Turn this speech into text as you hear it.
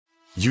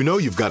You know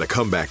you've got a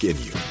comeback in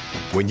you.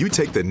 When you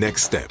take the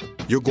next step,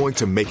 you're going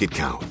to make it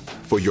count.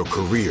 For your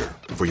career,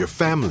 for your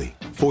family,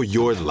 for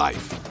your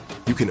life.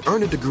 You can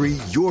earn a degree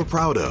you're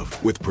proud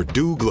of with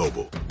Purdue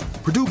Global.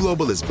 Purdue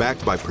Global is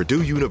backed by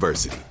Purdue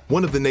University,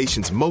 one of the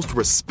nation's most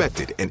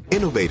respected and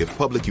innovative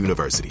public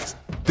universities.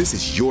 This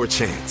is your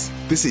chance.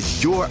 This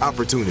is your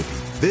opportunity.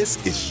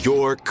 This is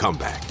your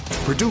comeback.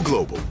 Purdue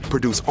Global,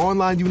 Purdue's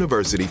online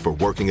university for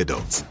working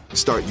adults.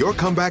 Start your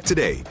comeback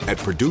today at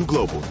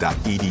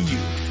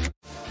purdueglobal.edu.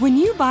 When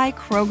you buy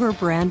Kroger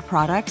brand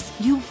products,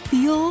 you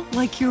feel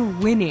like you're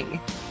winning.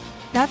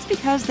 That's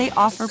because they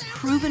offer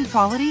proven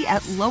quality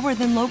at lower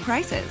than low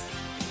prices.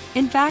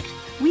 In fact,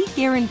 we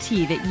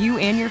guarantee that you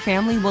and your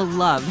family will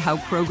love how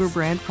Kroger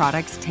brand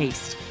products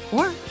taste,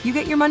 or you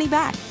get your money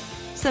back.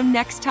 So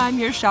next time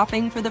you're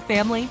shopping for the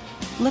family,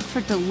 look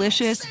for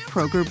delicious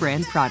Kroger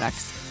brand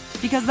products,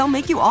 because they'll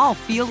make you all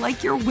feel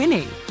like you're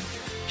winning.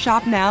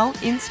 Shop now,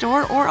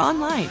 in-store, or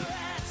online.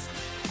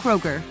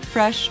 Kroger,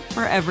 fresh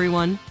for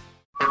everyone.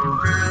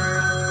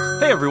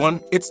 Hey everyone,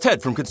 it's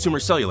Ted from Consumer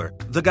Cellular,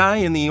 the guy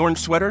in the orange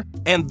sweater,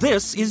 and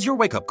this is your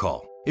wake-up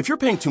call. If you're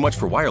paying too much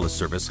for wireless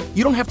service,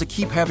 you don't have to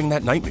keep having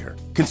that nightmare.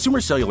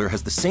 Consumer Cellular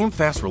has the same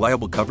fast,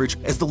 reliable coverage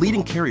as the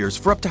leading carriers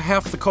for up to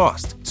half the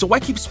cost. So why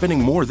keep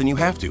spending more than you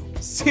have to?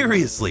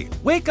 Seriously,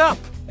 wake up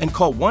and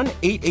call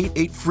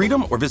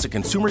 1-888-FREEDOM or visit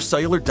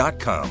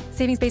consumercellular.com.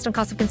 Savings based on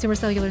cost of Consumer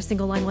Cellular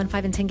single line 1,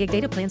 5, and 10 gig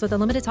data plans with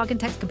unlimited talk and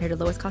text compared to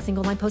lowest cost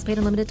single line postpaid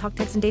unlimited talk,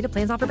 text, and data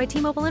plans offered by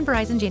T-Mobile and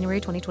Verizon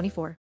January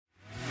 2024.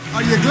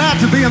 Are you glad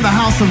to be in the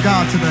house of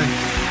God today?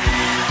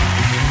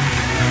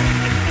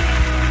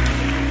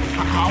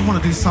 I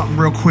want to do something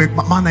real quick.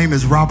 My name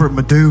is Robert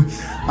Madu.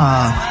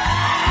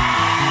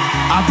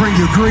 I bring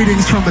you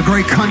greetings from the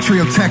great country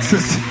of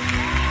Texas.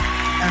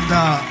 And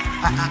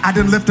I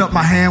didn't lift up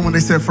my hand when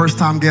they said first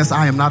time guest.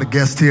 I am not a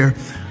guest here.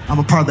 I'm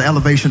a part of the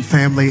Elevation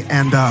family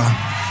and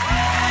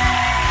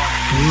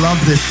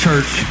love this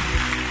church.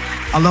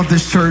 I love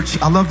this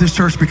church. I love this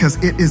church because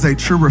it is a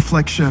true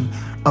reflection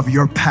of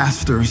your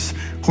pastors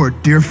who are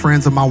dear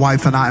friends of my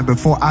wife and I. And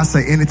before I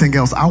say anything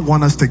else, I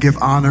want us to give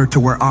honor to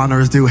where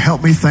honor is due.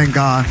 Help me thank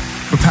God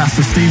for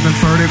Pastor Stephen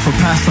Furtick, for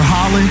Pastor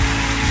Holly.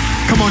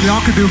 Come on, y'all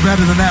can do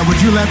better than that.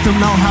 Would you let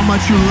them know how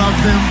much you love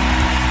them?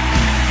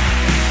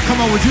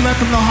 Come on, would you let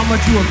them know how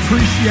much you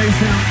appreciate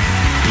them?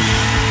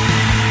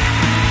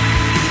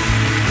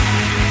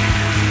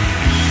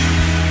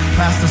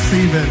 Pastor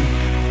Stephen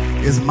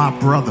is my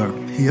brother.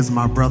 He is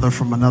my brother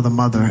from another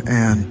mother,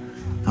 and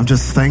I'm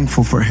just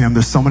thankful for him.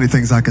 There's so many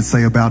things I could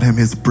say about him,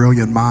 his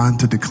brilliant mind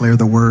to declare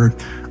the word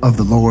of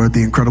the Lord,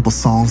 the incredible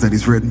songs that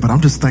he's written, but I'm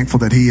just thankful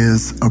that he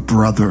is a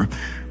brother.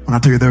 When I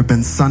tell you there have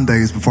been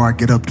Sundays before I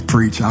get up to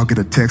preach, I'll get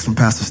a text from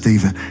Pastor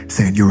Stephen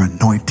saying, you're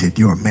anointed,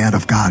 you're a man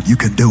of God, you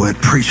can do it,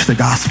 preach the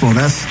gospel.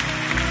 That's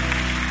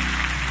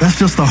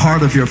just the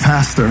heart of your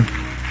pastor.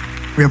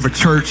 We have a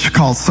church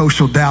called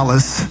Social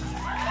Dallas,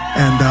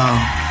 and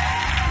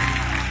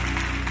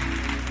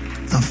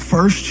the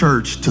first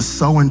church to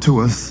sow into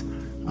us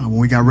when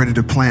we got ready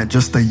to plant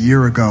just a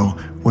year ago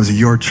was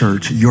your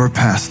church, your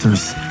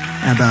pastors.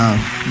 And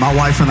my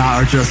wife and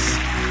I are just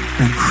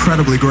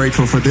incredibly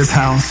grateful for this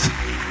house.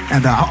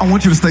 And I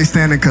want you to stay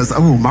standing because,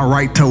 my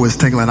right toe is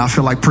tingling. I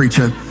feel like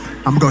preaching.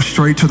 I'm going to go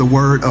straight to the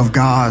word of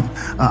God.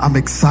 I'm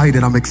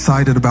excited. I'm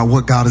excited about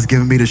what God has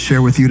given me to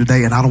share with you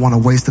today. And I don't want to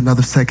waste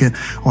another second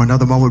or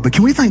another moment. But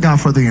can we thank God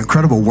for the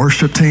incredible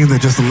worship team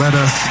that just led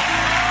us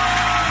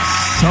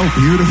so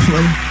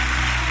beautifully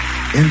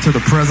into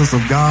the presence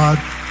of God?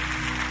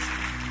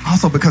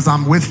 Also, because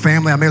I'm with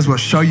family, I may as well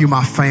show you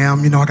my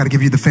fam. You know, I got to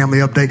give you the family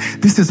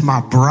update. This is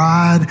my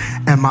bride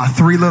and my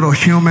 3 little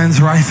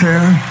humans right there.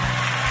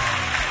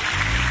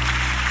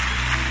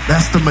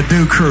 That's the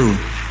Madu crew.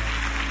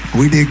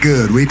 We did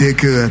good. We did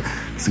good.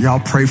 So y'all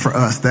pray for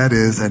us. That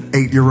is an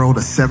 8-year-old,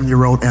 a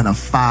 7-year-old, and a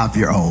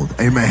 5-year-old.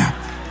 Amen.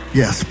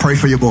 Yes, pray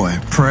for your boy.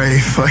 Pray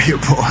for your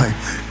boy.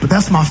 But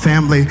that's my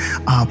family.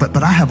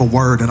 But I have a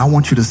word, and I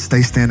want you to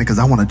stay standing because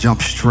I want to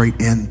jump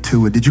straight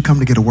into it. Did you come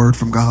to get a word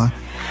from God?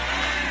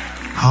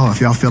 Oh,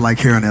 if y'all feel like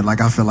hearing it, like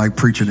I feel like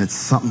preaching it,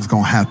 something's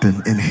going to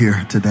happen in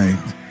here today.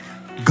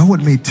 Go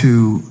with me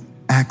to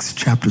Acts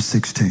chapter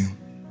 16.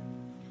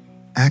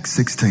 Acts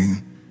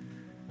 16.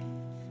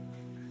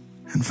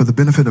 And for the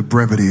benefit of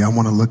brevity, I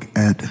want to look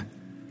at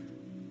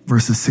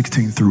verses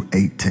 16 through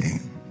 18.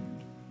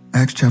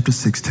 Acts chapter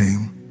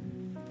 16,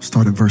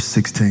 start at verse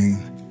 16,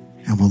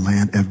 and we'll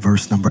land at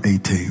verse number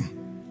 18.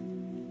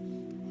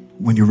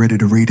 When you're ready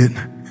to read it,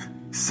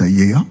 say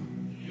yeah.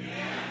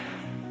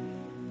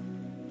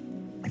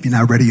 If you're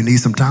not ready, you need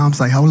some time,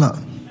 say hold up.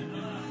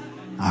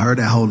 I heard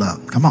that hold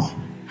up. Come on,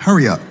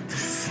 hurry up.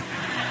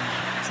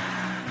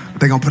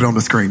 They're going to put it on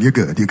the screen. You're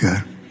good, you're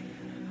good.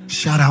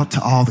 Shout out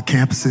to all the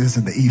campuses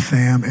and the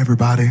E-Fam,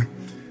 everybody.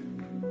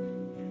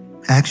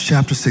 Acts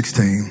chapter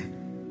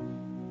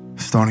 16,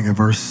 starting at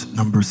verse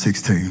number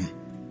 16.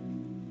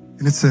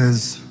 And it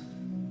says,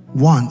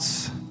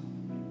 once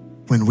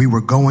when we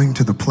were going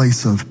to the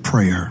place of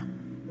prayer,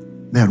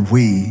 that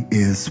we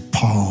is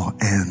Paul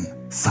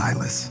and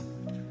Silas.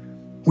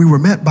 we were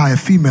met by a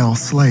female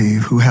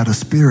slave who had a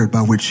spirit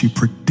by which she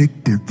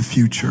predicted the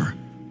future.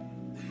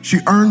 She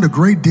earned a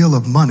great deal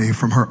of money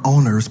from her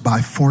owners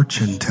by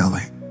fortune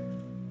telling.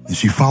 And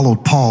she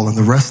followed Paul and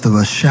the rest of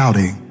us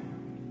shouting,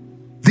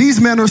 "These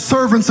men are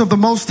servants of the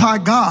Most High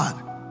God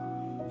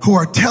who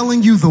are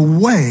telling you the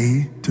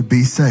way to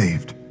be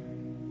saved."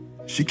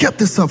 She kept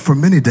this up for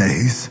many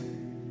days.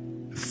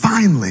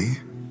 Finally,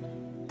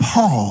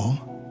 Paul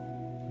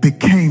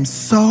became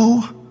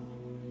so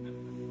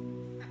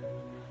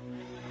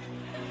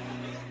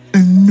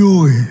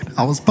annoyed.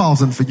 I was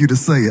pausing for you to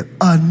say it.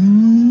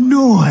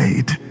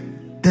 Annoyed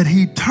that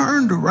he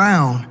turned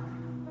around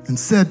and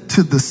said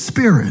to the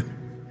Spirit,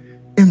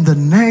 "In the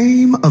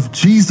name of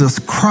Jesus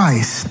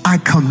Christ, I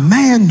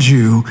command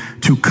you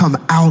to come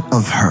out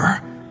of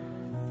her."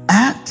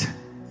 At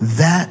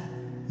that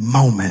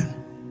moment,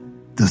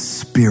 the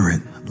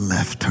Spirit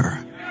left her.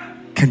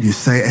 Can you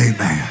say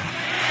amen?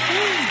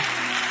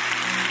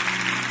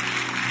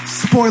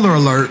 Spoiler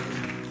alert,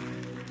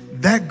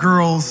 that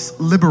girl's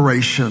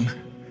liberation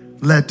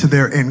led to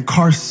their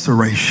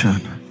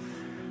incarceration.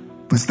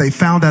 But they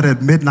found out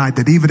at midnight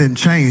that even in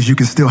chains, you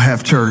can still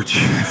have church.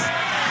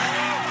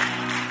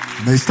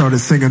 And they started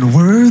singing,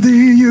 "Worthy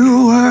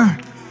you are,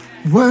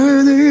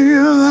 worthy you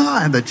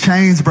are." And the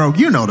chains broke.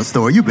 You know the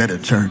story. You've been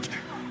in church.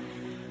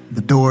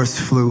 The doors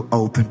flew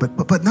open.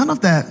 But none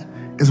of that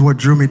is what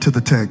drew me to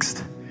the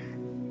text.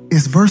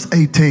 It's verse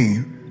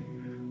 18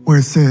 where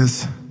it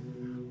says,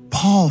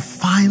 Paul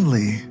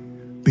finally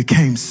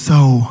became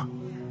so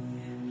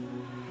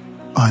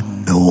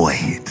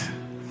annoyed.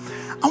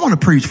 I want to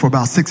preach for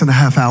about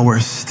 6.5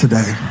 hours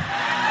today.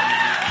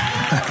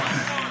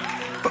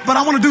 but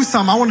I want to do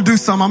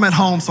something. I'm at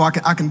home, so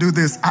I can do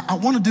this. I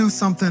want to do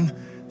something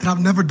that I've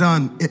never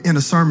done in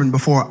a sermon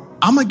before.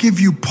 I'm going to give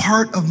you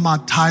part of my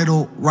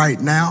title right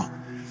now,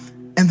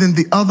 and then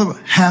the other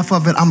half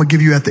of it, I'm going to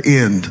give you at the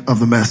end of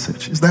the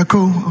message. Is that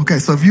cool? Okay,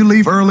 so if you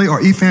leave early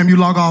or EFAM, you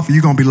log off,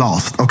 you're going to be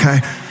lost,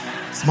 okay?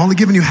 So I'm only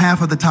giving you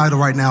half of the title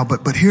right now,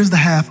 but here's the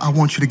half I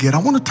want you to get. I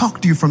want to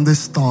talk to you from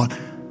this thought.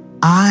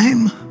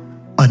 I'm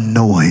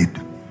annoyed.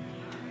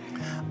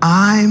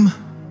 I'm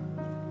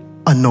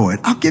annoyed.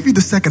 I'll give you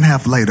the second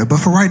half later, but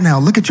for right now,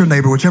 look at your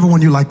neighbor, whichever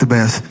one you like the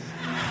best,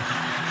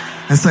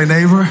 and say,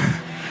 "Neighbor."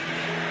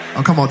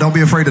 Oh, come on, don't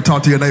be afraid to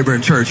talk to your neighbor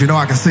in church. You know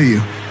I can see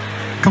you.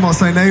 Come on,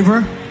 say,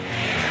 "Neighbor,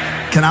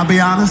 can I be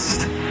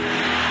honest?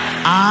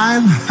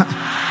 I'm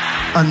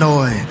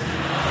annoyed."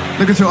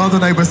 Look at your other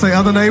neighbor. Say,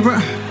 "Other neighbor,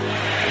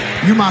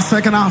 you my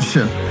second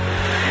option."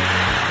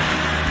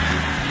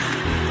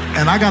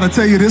 And I got to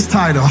tell you this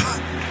title.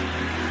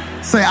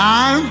 Say,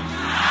 "I'm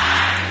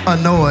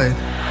annoyed."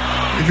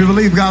 If you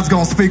believe God's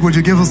going to speak, would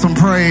you give us some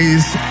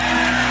praise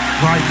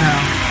right now?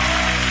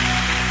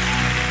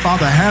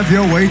 Father, have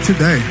your way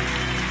today.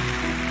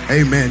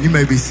 Amen. You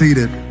may be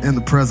seated in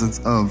the presence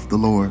of the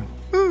Lord.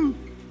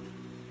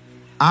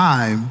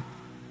 I'm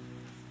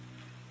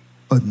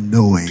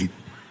annoyed.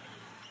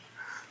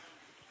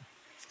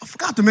 I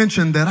forgot to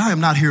mention that I am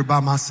not here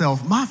by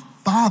myself. My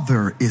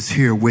father is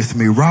here with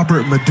me,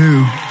 Robert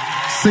Madu,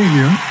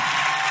 Sr.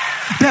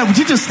 Dad, would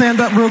you just stand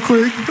up real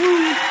quick?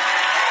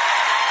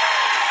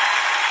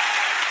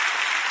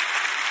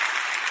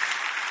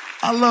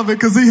 I love it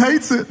because he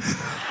hates it.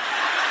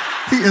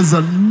 He is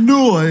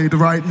annoyed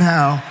right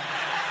now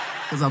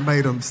because I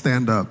made him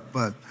stand up.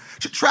 But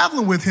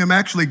traveling with him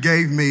actually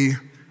gave me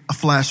a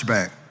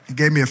flashback. It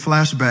gave me a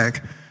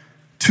flashback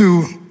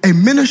to a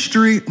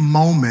ministry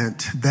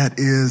moment that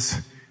is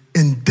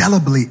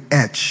indelibly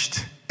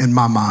etched in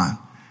my mind.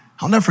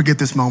 I'll never forget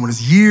this moment.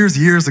 It's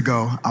years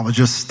ago. I was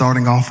just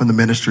starting off in the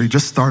ministry,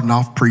 just starting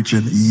off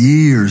preaching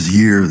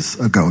years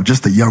ago,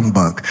 just a young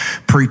buck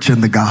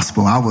preaching the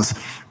gospel. I was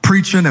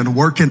preaching and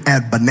working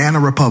at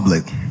Banana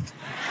Republic.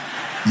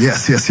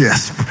 Yes.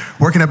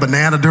 Working at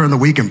Banana during the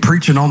week and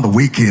preaching on the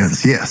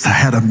weekends. Yes, I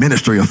had a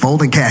ministry of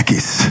folding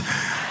khakis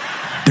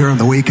during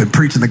the week and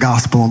preaching the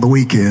gospel on the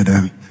weekend.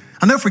 And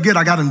I'll never forget,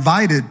 I got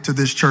invited to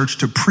this church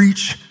to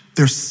preach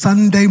their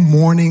Sunday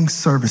morning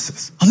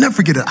services. I'll never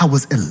forget it. I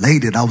was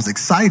elated. I was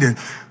excited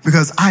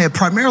because I had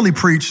primarily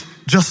preached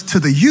just to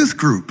the youth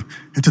group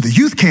and to the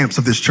youth camps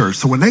of this church.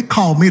 So when they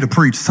called me to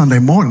preach Sunday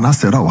morning, I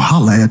said, "Oh,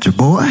 holla at you,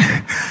 boy.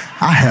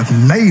 I have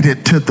made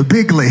it to the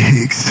big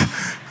leagues.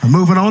 I'm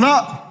moving on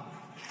up."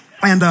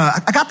 And I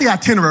got the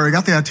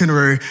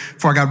itinerary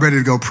before I got ready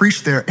to go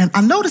preach there. And I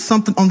noticed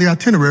something on the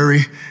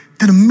itinerary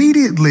that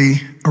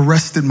immediately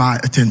arrested my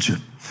attention.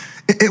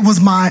 It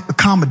was my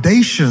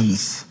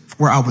accommodations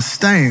where I was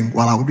staying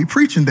while I would be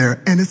preaching there.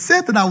 And it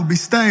said that I would be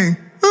staying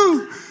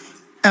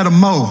at a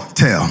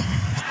motel.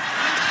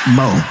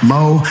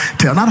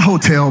 Motel, not a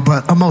hotel,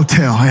 but a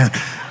motel. And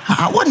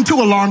I wasn't too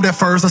alarmed at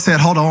first. I said,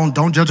 "Hold on,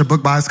 don't judge a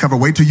book by its cover.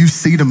 Wait till you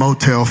see the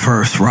motel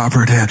first,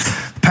 Robert." And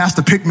the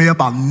pastor picked me up.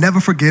 I'll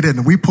never forget it.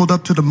 And we pulled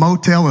up to the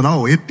motel, and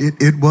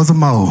it was a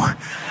mo.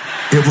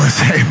 It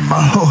was a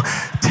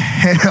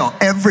motel.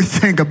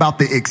 Everything about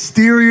the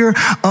exterior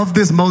of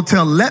this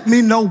motel let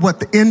me know what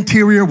the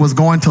interior was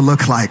going to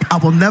look like. I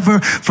will never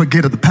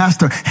forget it. The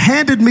pastor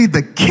handed me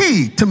the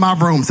key to my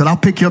room, said, I'll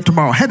pick you up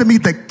tomorrow. Handed me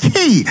the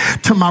key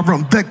to my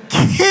room. The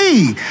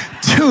key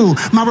to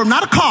my room,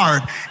 not a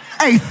card,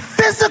 a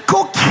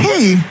physical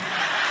key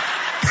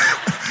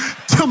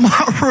to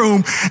my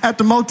room at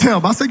the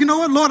motel. But I said, you know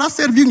what, Lord? I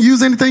said, if you can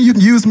use anything, you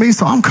can use me,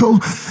 so I'm cool.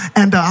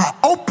 And I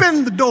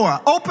opened the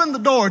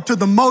door to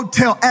the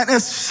motel. And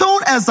as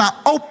soon as I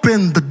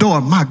opened the door,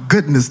 my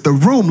goodness, the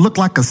room looked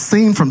like a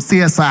scene from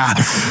CSI.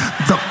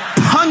 The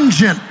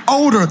pungent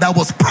odor that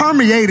was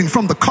permeating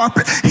from the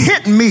carpet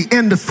hit me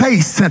in the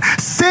face and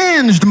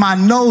singed my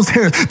nose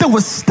hairs. There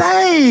were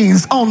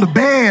stains on the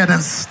bed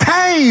and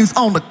stains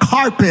on the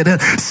carpet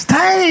and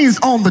stains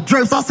on the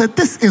drapes. I said,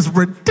 this is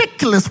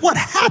ridiculous. What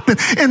happened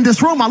in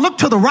this room? I looked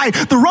to the right.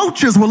 The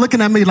roaches were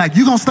looking at me like,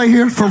 you gonna stay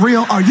here for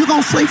real? Are you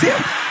gonna sleep here?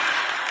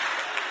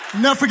 I'll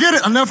never forget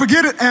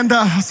it. And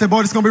I said, boy,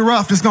 this is going to be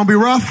rough. This is going to be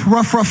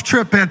rough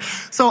trip. And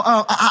so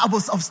I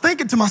was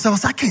thinking to myself, I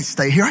said, I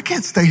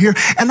can't stay here.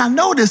 And I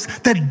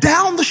noticed that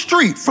down the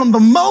street from the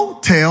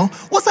motel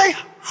was a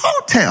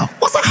hotel.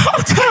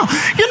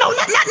 You know,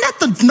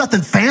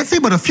 nothing fancy,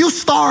 but a few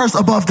stars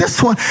above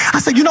this one. I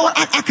said, you know what?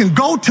 I can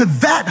go to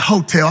that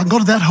hotel.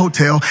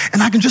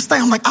 And I can just stay.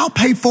 I'm like, I'll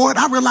pay for it.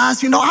 I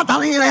realized, you know, I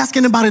didn't ask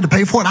anybody to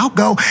pay for it. I'll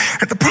go.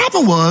 And the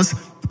problem was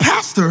the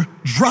pastor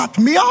dropped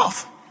me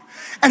off.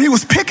 And he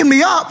was picking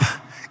me up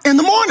in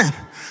the morning.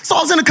 So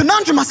I was in a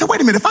conundrum. I said,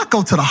 wait a minute, if I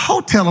go to the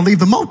hotel and leave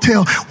the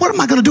motel, what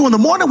am I going to do in the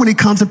morning when he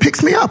comes and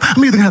picks me up?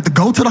 I'm either going to have to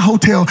go to the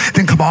hotel,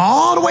 then come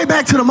all the way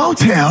back to the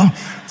motel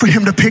for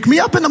him to pick me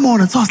up in the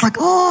morning. So I was like,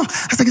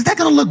 is that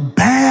going to look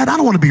bad? I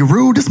don't want to be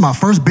rude. This is my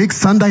first big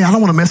Sunday. I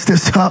don't want to mess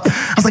this up.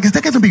 I was like, is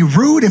that going to be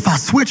rude if I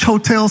switch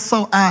hotels?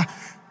 So I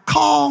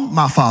called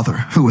my father,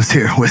 who was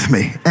here with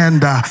me.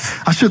 And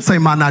I should say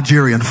my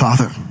Nigerian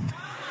father.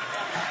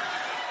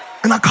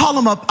 And I call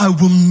him up. I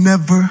will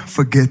never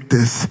forget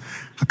this.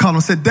 I called him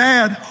and said,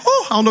 Dad,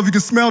 I don't know if you can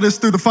smell this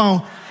through the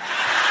phone.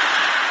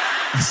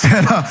 I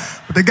said,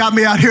 but they got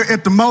me out here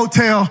at the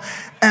motel,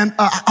 and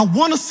I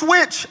want to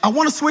switch. I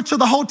want to switch to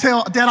the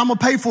hotel. Dad, I'm going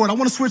to pay for it. I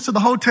want to switch to the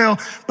hotel,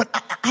 but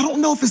I don't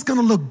know if it's going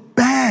to look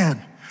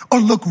bad or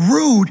look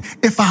rude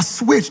if I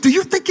switch. Do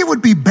you think it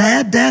would be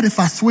bad, Dad, if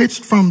I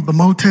switched from the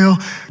motel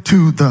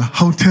to the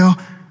hotel?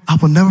 I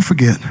will never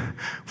forget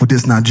what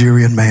this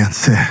Nigerian man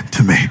said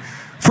to me.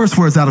 First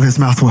words out of his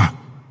mouth were,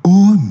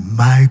 oh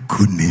my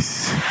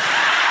goodness.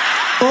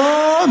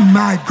 Oh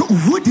my God,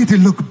 would it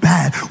look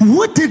bad?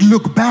 Would it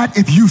look bad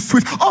if you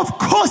switch? Of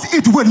course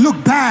it would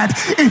look bad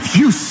if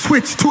you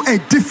switch to a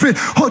different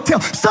hotel.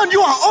 Son, you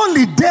are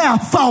only there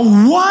for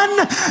one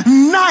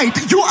night.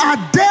 You are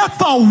there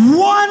for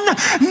one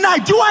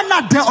night. You are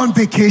not there on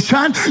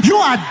vacation. You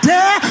are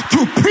there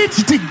to preach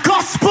the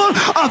gospel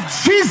of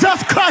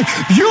Jesus Christ.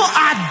 You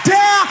are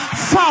there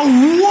for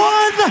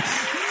one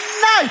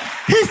night.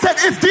 He said,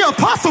 if the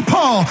Apostle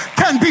Paul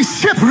can be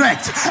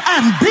shipwrecked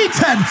and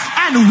beaten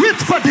and whipped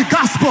for the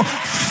gospel,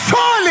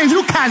 surely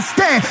you can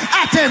stay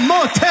at a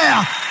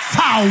motel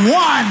for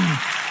one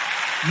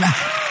night.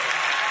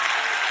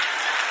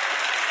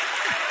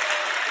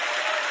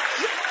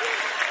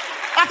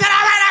 I said,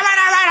 all right.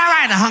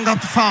 I hung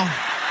up the phone.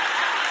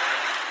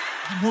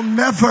 I will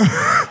never,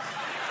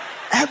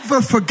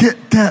 ever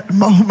forget that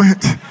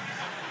moment.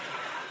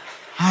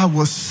 I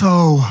was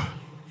so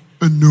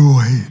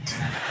annoyed.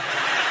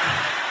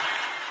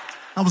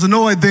 I was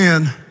annoyed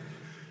then,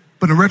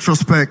 but in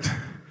retrospect,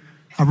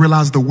 I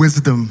realized the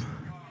wisdom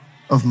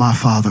of my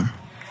father.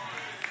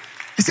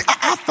 You see,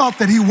 I thought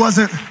that he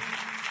wasn't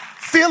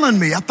feeling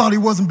me. I thought he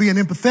wasn't being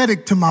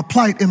empathetic to my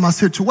plight in my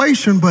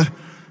situation, but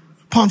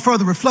upon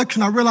further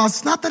reflection, I realized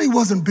it's not that he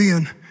wasn't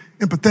being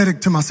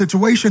empathetic to my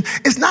situation.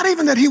 It's not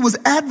even that he was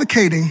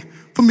advocating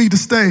for me to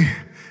stay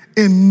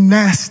in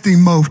nasty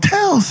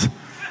motels.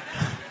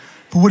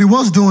 But what he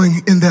was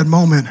doing in that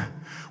moment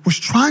was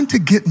trying to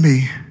get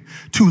me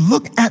to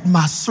look at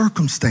my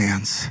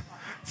circumstance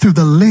through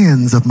the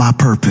lens of my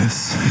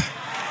purpose.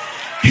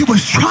 He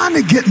was trying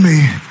to get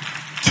me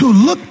to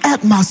look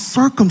at my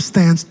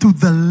circumstance through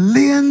the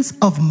lens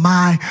of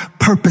my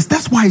purpose.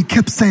 That's why he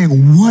kept saying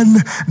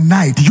one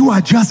night. You are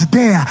just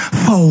there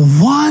for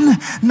one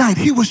night.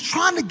 He was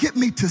trying to get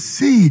me to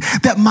see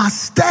that my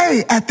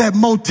stay at that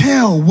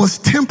motel was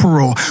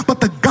temporal, but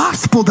the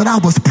gospel that I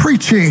was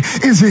preaching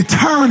is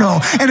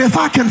eternal. And if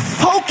I can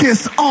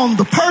focus on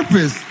the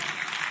purpose,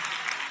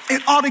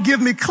 it ought to give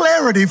me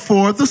clarity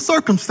for the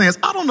circumstance.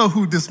 I don't know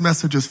who this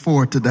message is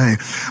for today,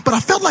 but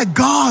I felt like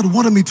God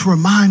wanted me to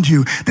remind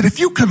you that if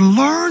you could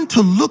learn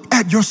to look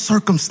at your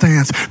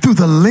circumstance through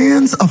the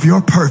lens of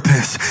your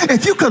purpose,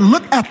 if you could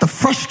look at the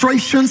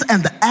frustrations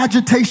and the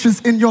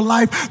agitations in your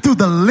life through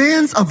the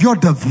lens of your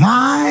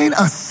divine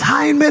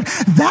assignment,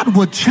 that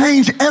would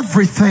change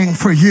everything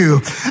for you.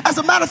 As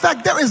a matter of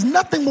fact, there is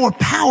nothing more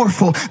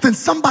powerful than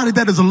somebody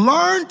that has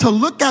learned to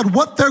look at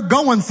what they're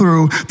going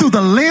through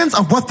the lens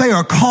of what they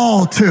are called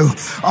called to.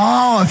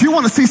 Oh, if you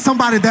want to see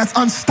somebody that's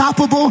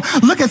unstoppable,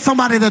 look at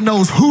somebody that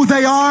knows who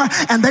they are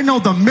and they know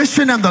the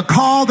mission and the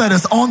call that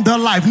is on their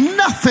life.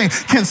 Nothing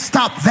can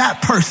stop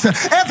that person.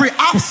 Every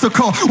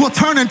obstacle will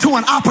turn into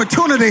an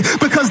opportunity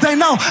because they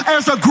know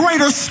there's a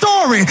greater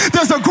story.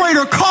 There's a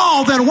greater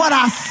call than what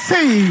I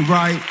see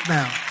right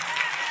now.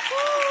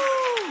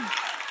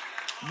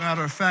 Woo.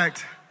 Matter of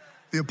fact,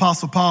 the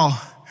Apostle Paul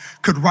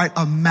could write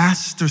a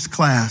master's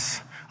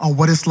class on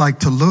what it's like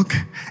to look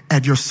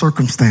at your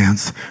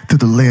circumstance through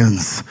the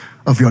lens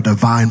of your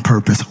divine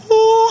purpose.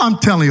 Ooh, I'm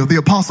telling you, the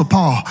Apostle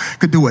Paul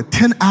could do a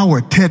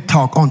 10-hour TED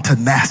Talk on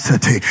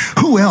tenacity.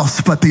 Who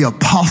else but the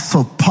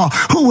Apostle Paul?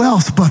 Who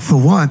else but the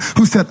one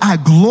who said, I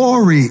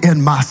glory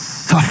in my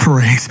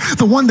sufferings?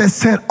 The one that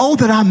said, oh,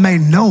 that I may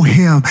know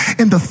him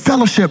in the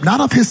fellowship, not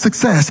of his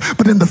success,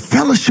 but in the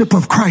fellowship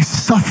of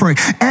Christ's suffering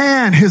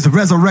and his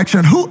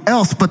resurrection. Who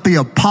else but the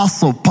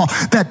Apostle Paul,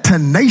 that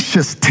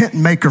tenacious tent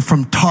maker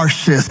from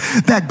Tarshish,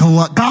 that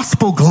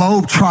gospel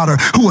globetrotter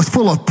who was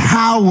full of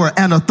power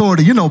and authority.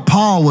 You know,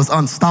 Paul was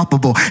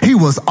unstoppable. He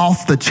was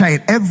off the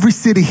chain. Every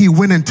city he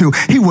went into,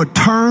 he would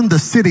turn the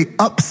city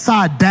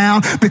upside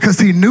down because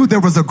he knew there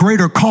was a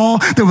greater call.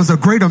 There was a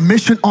greater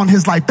mission on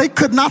his life. They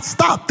could not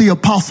stop the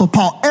Apostle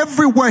Paul.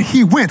 Everywhere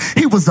he went,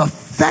 he was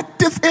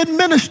effective in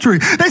ministry.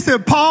 They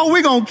said, Paul,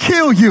 we're going to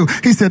kill you.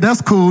 He said,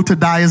 that's cool. To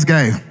die is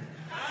gain.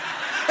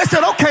 They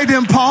said, okay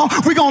then, Paul,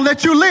 we're going to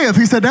let you live.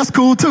 He said, that's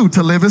cool too.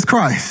 To live is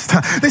Christ.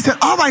 They said,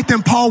 all right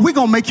then, Paul, we're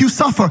going to make you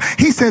suffer.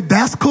 He said,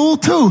 that's cool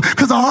too,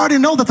 because I already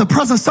know that the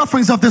present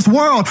sufferings of this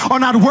world are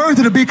not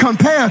worthy to be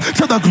compared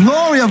to the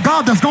glory of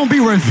God that's going to be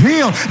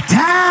revealed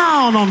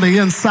down on the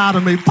inside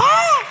of me.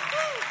 Paul!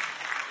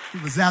 He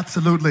was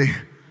absolutely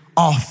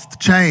off the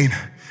chain.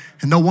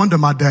 And no wonder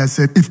my dad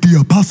said, if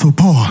the Apostle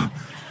Paul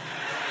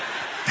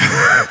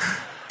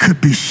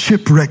could be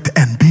shipwrecked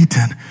and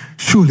beaten,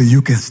 surely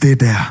you can stay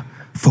there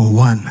for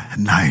one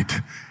night.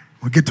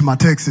 We'll get to my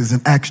text is in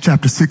Acts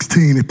chapter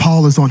 16.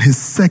 Paul is on his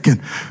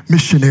second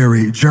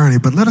missionary journey,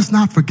 but let us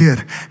not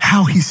forget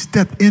how he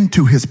stepped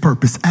into his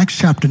purpose. Acts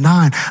chapter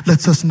 9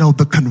 lets us know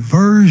the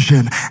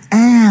conversion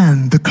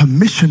and the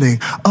commissioning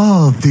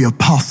of the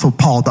Apostle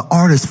Paul, the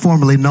artist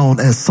formerly known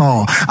as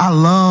Saul. I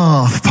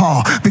love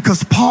Paul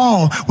because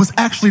Paul was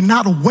actually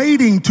not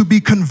waiting to be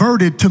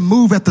converted to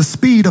move at the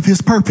speed of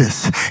his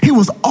purpose. He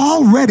was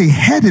already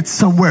headed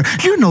somewhere.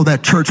 You know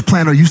that church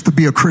planter used to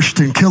be a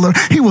Christian killer.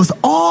 He was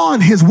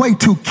on his way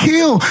to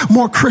kill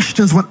more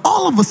Christians when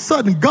all of a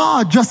sudden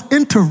God just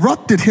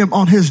interrupted him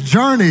on his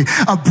journey.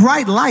 A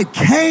bright light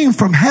came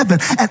from heaven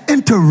and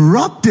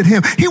interrupted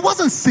him. He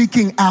wasn't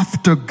seeking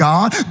after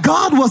God.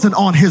 God wasn't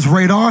on his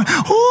radar.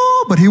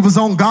 Ooh, but he was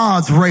on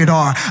God's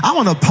radar. I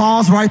want to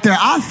pause right there.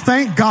 I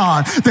thank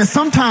God that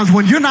sometimes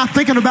when you're not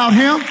thinking about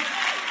him,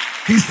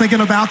 he's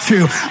thinking about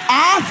you.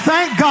 I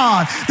thank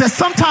God that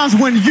sometimes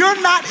when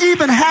you're not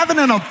even having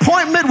an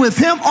appointment with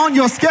him on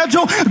your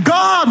schedule,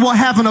 God will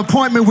have an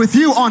appointment with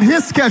you on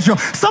his schedule.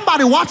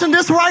 Somebody watching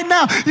this right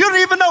now, you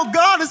don't even know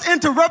God is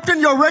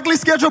interrupting your regularly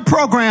scheduled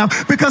program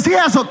because he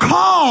has a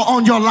call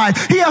on your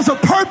life. He has a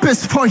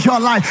purpose for your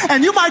life.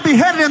 And you might be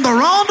headed in the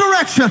wrong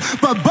direction,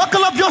 but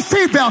buckle up your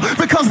seatbelt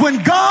because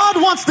when God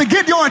wants to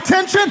get your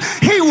attention,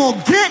 he will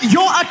get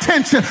your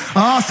attention.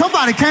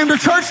 Somebody came to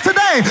church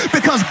today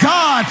because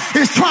God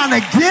is trying to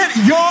get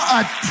your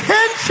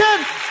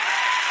attention.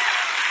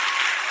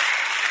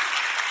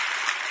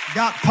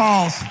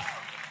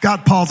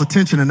 Got Paul's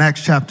attention in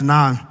Acts chapter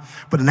 9.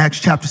 But in Acts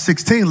chapter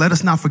 16, let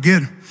us not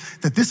forget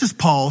that this is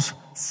Paul's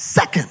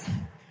second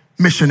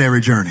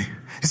missionary journey.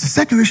 It's the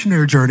second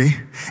missionary journey,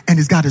 and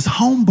he's got his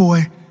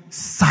homeboy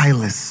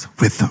Silas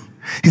with him.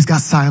 He's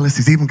got Silas.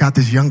 He's even got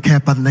this young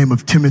cat by the name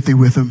of Timothy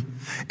with him.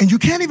 And you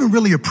can't even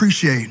really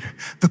appreciate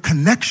the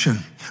connection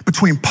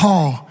between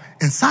Paul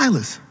and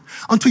Silas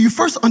until you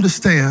first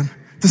understand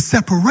the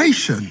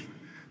separation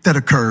that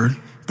occurred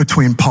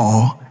between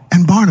Paul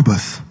and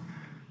Barnabas.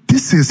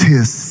 This is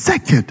his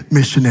second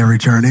missionary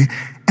journey,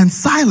 and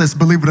Silas,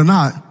 believe it or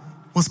not,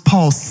 was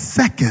Paul's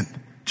second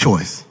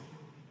choice.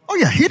 Oh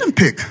yeah, he didn't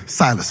pick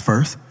Silas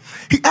first.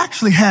 He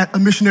actually had a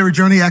missionary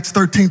journey, Acts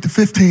 13 to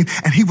 15,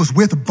 and he was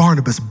with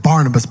Barnabas,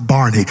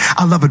 Barney.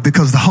 I love it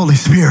because the Holy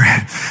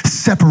Spirit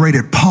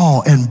separated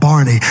Paul and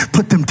Barney,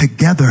 put them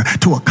together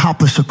to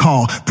accomplish a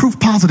call. Proof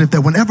positive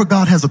that whenever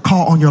God has a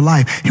call on your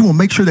life, he will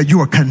make sure that you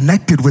are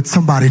connected with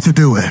somebody to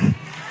do it.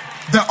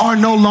 There are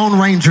no lone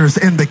rangers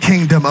in the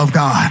kingdom of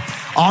God.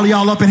 All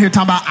y'all up in here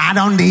talking about, I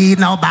don't need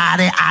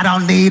nobody. I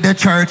don't need the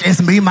church.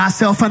 It's me,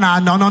 myself, and I.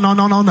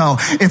 No.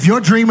 If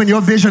your dream and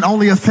your vision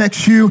only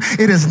affects you,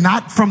 it is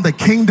not from the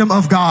kingdom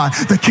of God.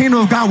 The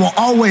kingdom of God will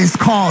always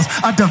cause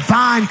a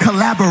divine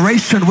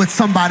collaboration with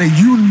somebody.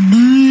 You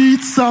need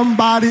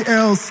somebody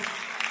else.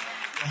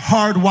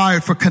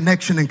 Hardwired for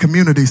connection and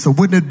community. So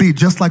wouldn't it be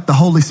just like the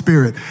Holy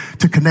Spirit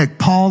to connect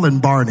Paul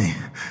and Barney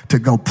to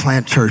go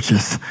plant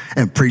churches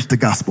and preach the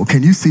gospel?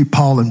 Can you see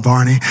Paul and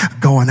Barney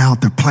going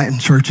out? They're planting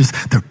churches.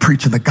 They're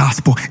preaching the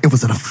gospel. It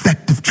was an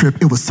effective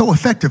trip. It was so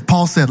effective.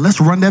 Paul said, let's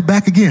run that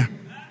back again.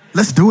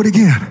 Let's do it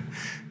again.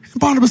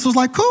 Barnabas was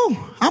like, cool,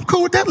 I'm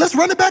cool with that. Let's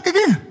run it back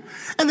again.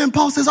 And then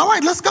Paul says, all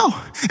right, let's go.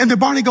 And then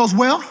Barney goes,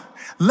 well,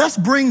 let's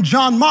bring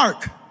John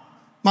Mark,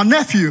 my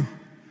nephew,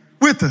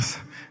 with us.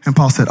 And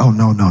Paul said, oh,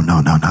 no.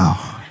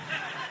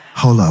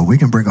 Hold up, we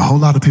can bring a whole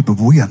lot of people,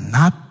 but we are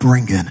not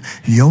bringing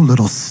your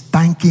little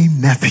stanky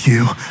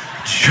nephew,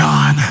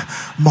 John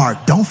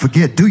Mark. Don't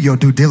forget, do your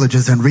due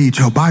diligence and read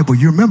your Bible.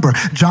 You remember,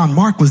 John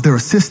Mark was their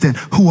assistant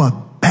who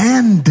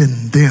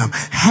abandoned them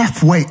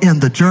halfway in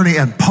the journey,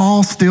 and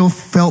Paul still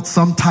felt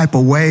some type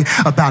of way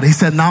about it. He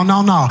said,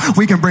 no.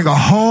 We can bring a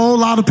whole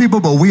lot of people,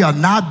 but we are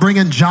not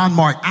bringing John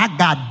Mark. I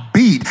got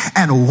beat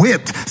and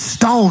whipped.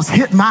 Stones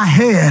hit my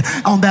head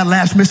on that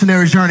last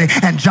missionary journey,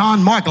 and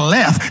John Mark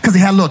left because he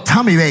had a little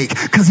tummy ache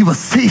because he was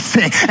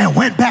seasick and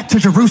went back to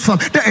Jerusalem.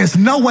 There is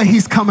no way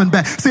he's coming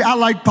back. See, I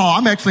like Paul.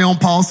 I'm actually on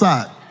Paul's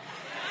side.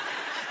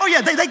 Oh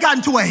yeah, they got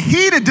into a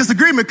heated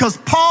disagreement because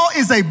Paul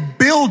is a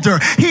builder.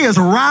 He is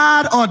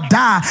ride or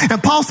die.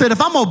 And Paul said, if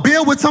I'm going to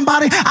build with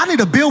somebody, I need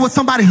to build with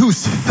somebody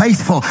who's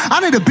faithful. I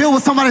need to build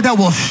with somebody that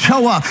will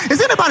show up. Is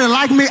anybody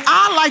like me?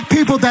 I like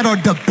people that are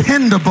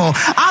dependable.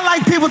 I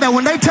like people that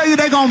when they tell you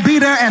they're going to be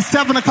there at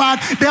 7 o'clock,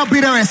 they'll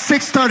be there at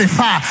 6:35.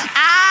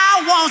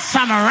 I want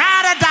some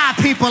ride or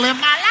die people in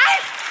my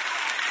life.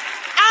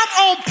 I'm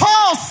on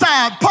Paul's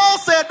side. Paul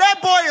said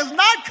that boy is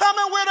not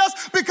coming with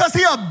us because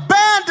he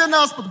abandoned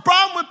us. But the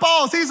problem with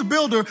Paul is he's a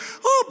builder.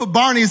 Oh, but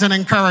Barney's an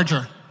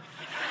encourager.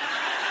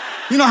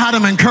 You know how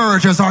them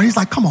encouragers are. He's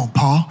like, come on,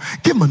 Paul,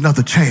 give him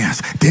another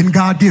chance. Didn't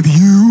God give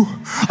you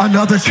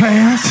another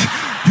chance?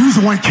 You're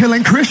the one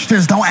killing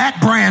Christians. Don't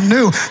act brand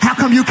new. How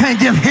come you can't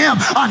give him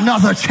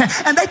another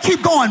chance? And they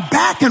keep going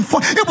back and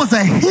forth. It was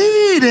a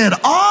heated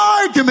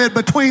argument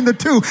between the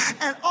two.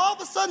 And all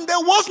of a sudden, there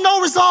was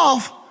no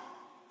resolve.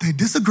 They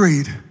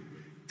disagreed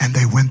and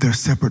they went their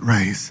separate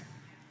ways.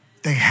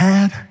 They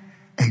had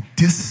a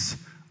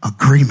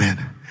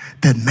disagreement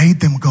that made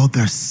them go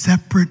their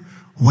separate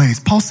ways.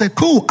 Paul said,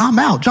 cool, I'm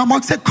out. John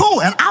Mark said,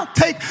 cool, and I'll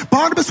take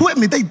Barnabas with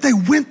me. They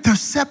went their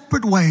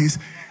separate ways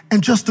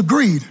and just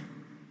agreed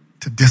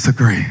to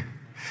disagree.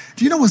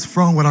 Do you know what's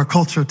wrong with our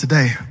culture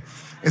today?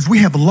 Is we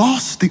have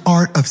lost the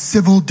art of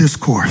civil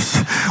discourse.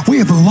 We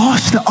have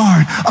lost the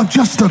art of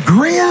just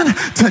agreeing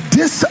to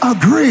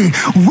disagree.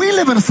 We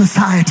live in a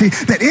society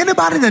that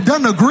anybody that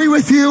doesn't agree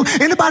with you,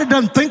 anybody that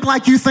doesn't think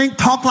like you think,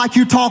 talk like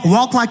you talk,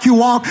 walk like you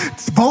walk,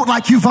 vote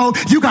like you vote,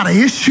 you got an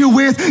issue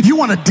with, you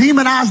want to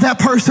demonize that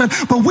person,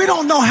 but we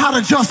don't know how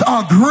to just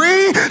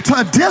agree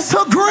to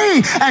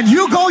disagree. And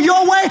you go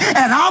your way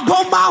and I'll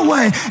go my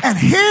way. And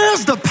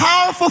here's the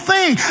powerful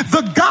thing.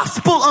 The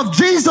gospel of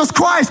Jesus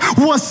Christ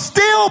was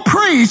still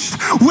preached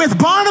with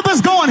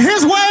Barnabas going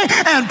his way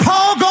and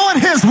Paul going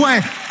his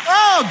way.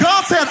 Oh,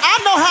 God said, I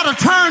know how to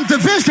turn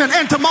division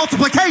into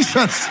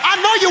multiplication. I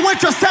know you went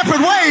your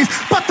separate ways,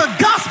 but the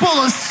gospel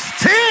is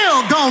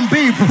still going to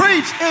be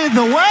preached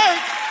either way.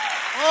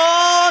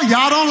 Oh,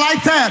 y'all don't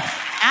like that.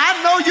 I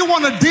know you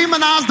want to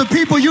demonize the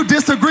people you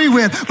disagree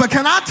with, but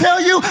can I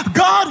tell you,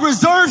 God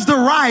reserves the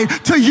right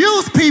to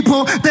use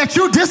people that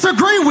you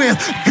disagree with.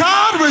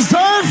 God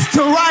reserves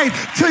the right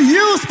to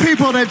use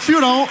people that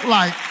you don't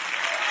like.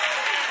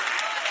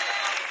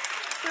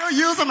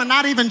 Use them and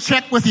not even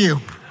check with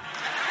you.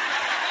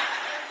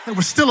 They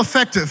were still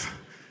effective.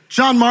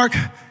 John Mark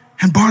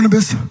and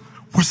Barnabas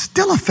were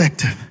still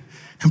effective.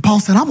 And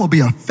Paul said, I'm going to be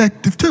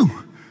effective too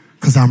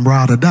because I'm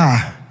ride or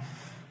die.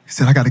 He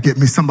said, I got to get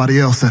me somebody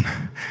else, and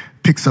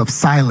picks up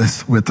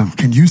Silas with him.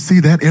 Can you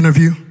see that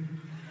interview?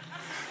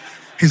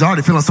 He's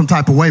already feeling some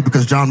type of way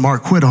because John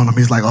Mark quit on him.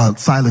 He's like,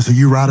 Silas, are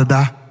you ride or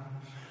die?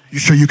 You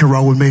sure you can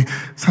roll with me?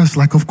 Silas is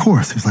like, of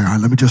course. He's like, all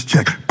right, let me just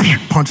check.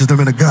 Punches them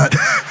in the gut.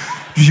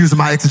 Just using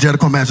my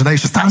exegetical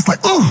imagination. Silas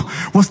like, ooh,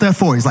 what's that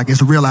for? He's like,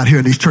 it's real out here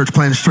in these church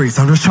planting streets.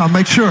 I'm just trying to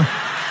make sure.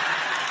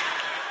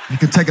 You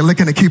can take a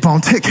licking and keep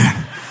on ticking.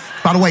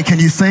 By the way, can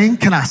you sing?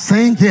 Can I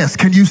sing? Yes.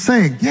 Can you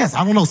sing? Yes.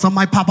 I don't know. Something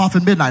might pop off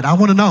at midnight. I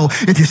want to know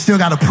if you still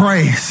got a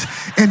praise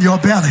in your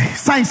belly.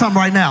 Sing something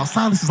right now.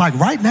 Silas is like,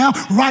 right now?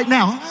 Right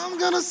now. I'm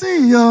going to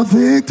see your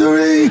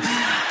victory.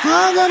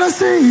 I'm going to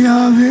see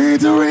your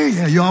victory.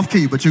 Yeah, you're off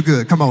key, but you're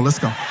good. Come on, let's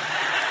go.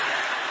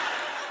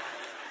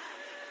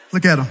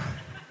 Look at him.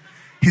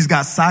 He's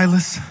got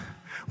Silas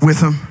with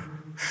him.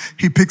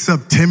 He picks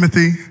up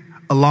Timothy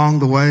along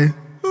the way.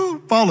 Ooh,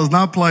 Paul is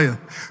not playing.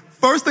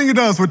 First thing he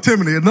does with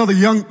Timothy, another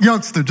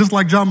youngster, just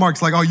like John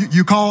Mark's like, oh,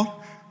 you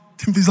call?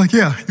 Timothy's like,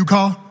 yeah, you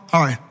call?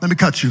 All right, let me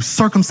cut you.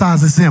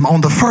 Circumcises him on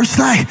the first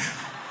day.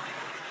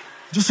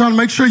 Just trying to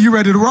make sure you're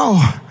ready to roll.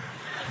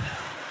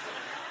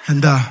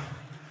 And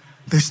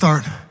they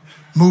start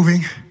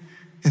moving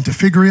into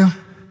Phrygia.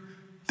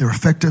 They're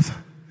effective.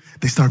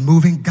 They start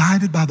moving,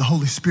 guided by the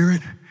Holy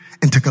Spirit,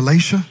 into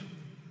Galatia.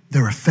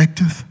 They're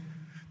effective.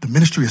 The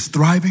ministry is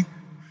thriving.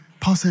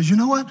 Paul says, you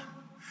know what?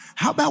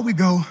 How about we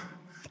go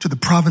to the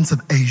province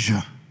of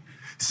Asia?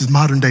 This is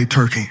modern day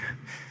Turkey.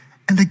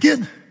 And they get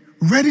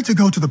ready to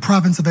go to the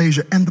province of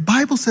Asia. And the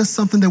Bible says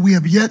something that we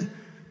have yet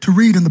to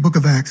read in the book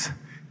of Acts.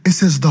 It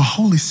says the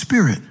Holy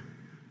Spirit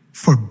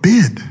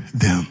forbid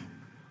them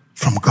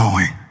from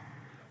going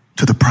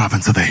to the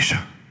province of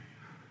Asia.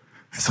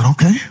 I said,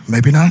 okay,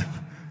 maybe not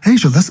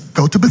Asia. Let's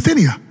go to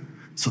Bithynia.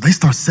 So they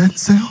start setting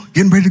sail,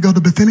 getting ready to go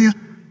to Bithynia.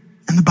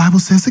 And the Bible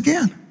says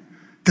again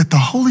that the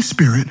Holy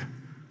Spirit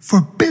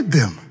forbid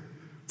them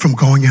from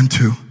going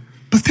into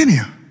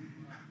Bithynia.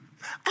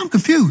 I'm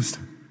confused.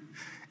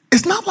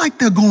 It's not like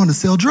they're going to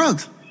sell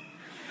drugs.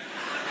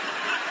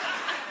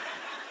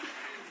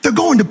 They're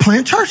going to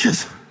plant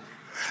churches.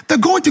 They're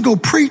going to go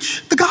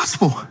preach the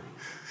gospel.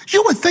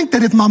 You would think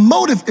that if my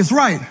motive is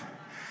right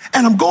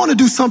and I'm going to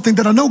do something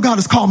that I know God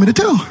has called me to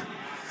do,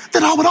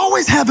 that I would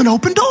always have an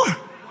open door.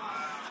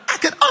 I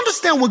can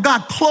understand when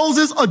God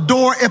closes a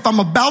door if I'm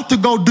about to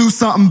go do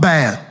something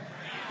bad.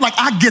 Like,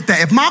 I get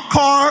that. If my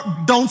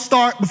car don't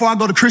start before I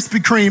go to Krispy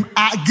Kreme,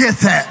 I get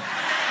that.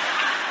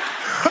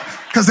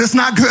 Because it's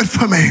not good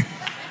for me.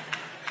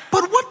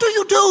 But what do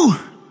you do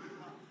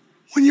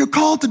when you're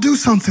called to do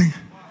something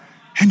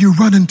and you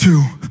run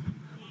into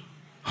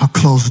a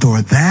closed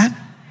door? That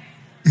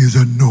is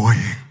annoying.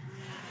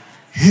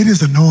 It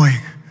is annoying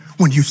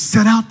when you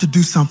set out to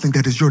do something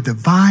that is your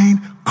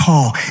divine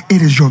call.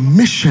 It is your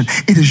mission.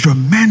 It is your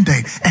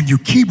mandate. And you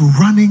keep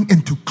running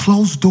into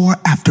closed door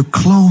after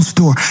closed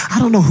door. I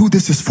don't know who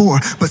this is for,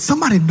 but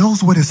somebody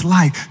knows what it's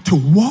like to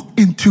walk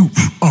into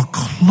a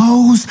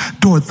closed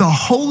door. The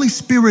Holy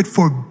Spirit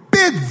forbid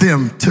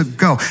them to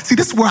go. See,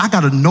 this is where I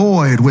got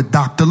annoyed with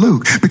Dr.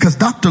 Luke, because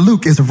Dr.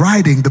 Luke is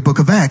writing the book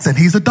of Acts and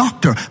he's a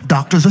doctor.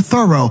 Doctors are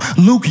thorough.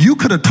 Luke, you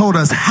could have told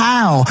us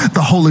how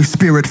the Holy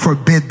Spirit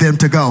forbid them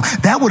to go.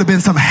 That would have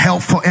been some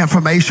helpful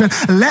information.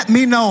 Let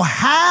me know,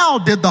 how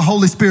did the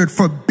Holy Spirit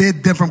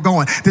forbid them from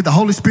going? Did the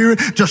Holy Spirit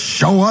just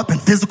show up in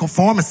physical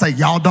form and say,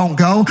 y'all don't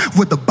go?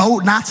 Would the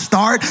boat not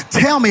start?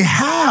 Tell me,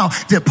 how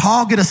did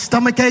Paul get a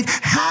stomachache?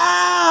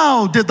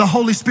 How did the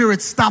Holy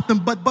Spirit stop them?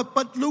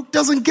 But Luke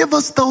doesn't give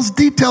us those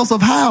details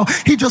of how.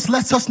 He just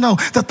lets us know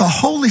that the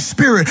Holy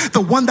Spirit, the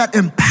one that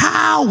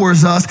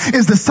empowers us,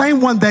 is the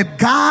same one that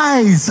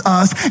guides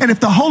us. And if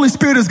the Holy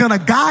Spirit is going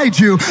to guide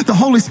you, the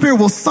Holy Spirit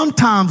will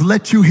sometimes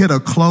let you hit a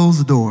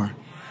closed door.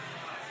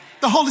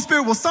 The Holy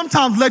Spirit will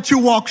sometimes let you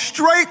walk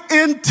straight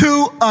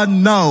into a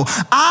no.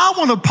 I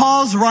want to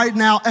pause right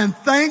now and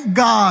thank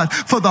God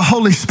for the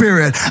Holy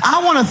Spirit.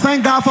 I want to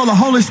thank God for the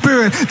Holy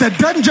Spirit that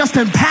doesn't just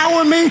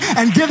empower me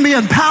and give me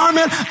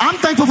empowerment. I'm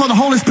thankful for the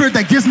Holy Spirit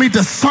that gives me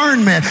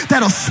discernment,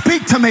 that'll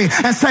speak to me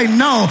and say,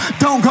 no,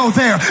 don't go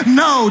there.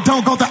 No,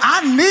 don't go there.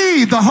 I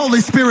need the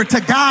Holy Spirit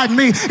to guide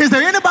me. Is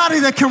there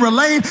anybody that can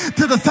relate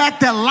to the fact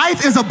that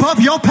life is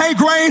above your pay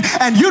grade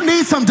and you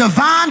need some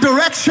divine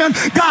direction?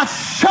 God,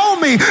 show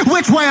me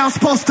which way I'm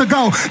supposed to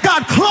go.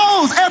 God,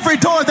 close every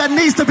door that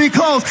needs to be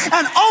closed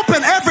and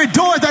open every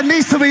door that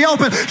needs to be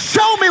opened.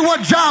 Show me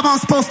what job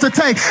I'm supposed to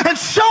take and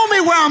show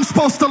me where I'm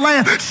supposed to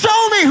land. Show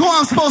me who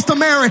I'm supposed to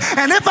marry.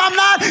 And if I'm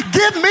not,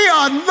 give me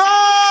a no.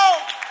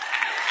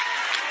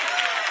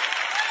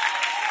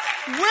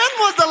 When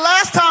was the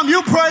last time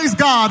you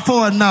praised God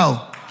for a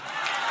no?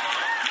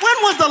 When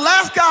was the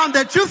last time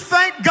that you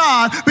thanked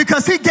God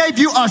because he gave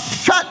you a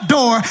shut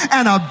door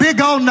and a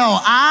big old no?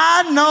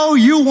 I know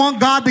you want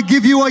God to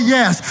give you a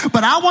yes,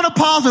 but I want to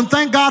pause and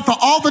thank God for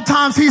all the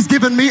times he's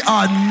given me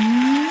a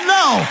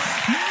no.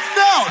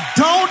 No,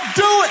 don't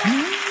do it.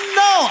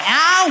 No,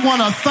 I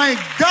want to thank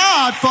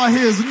God for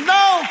his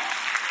no.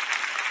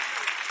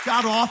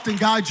 God will often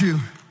guide you,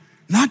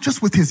 not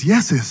just with his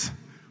yeses,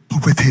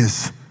 but with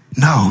his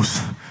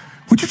no's.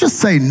 Would you just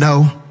say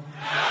no?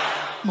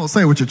 I'm going to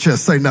say it with your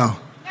chest. Say no.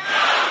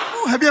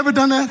 Have you ever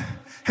done that?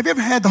 Have you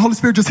ever had the Holy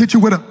Spirit just hit you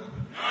with a,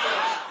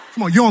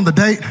 come on, you're on the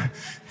date.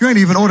 You ain't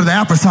even ordered the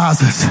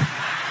appetizers.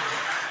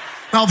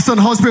 And all of a sudden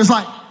the Holy Spirit's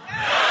like,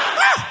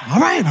 all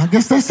right, I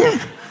guess that's it.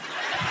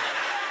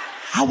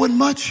 I would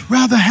much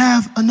rather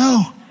have a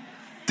no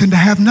than to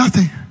have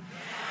nothing.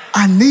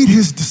 I need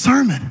his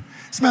discernment.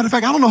 As a matter of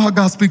fact, I don't know how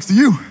God speaks to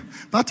you,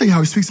 but I'll tell you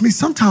how he speaks to me.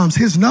 Sometimes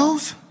his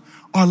no's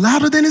are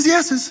louder than his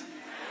yeses.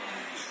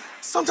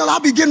 Sometimes I'll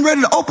be getting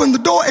ready to open the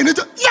door and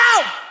it's just,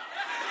 yo!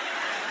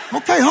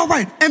 Okay, all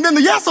right. And then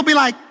the yes will be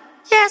like,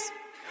 yes.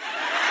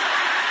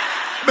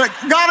 But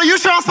God, are you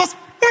sure I'm supposed to?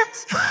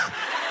 Yes.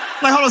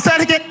 Like, hold on, say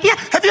it again. Yeah.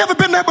 Have you ever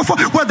been there before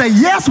where the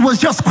yes was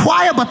just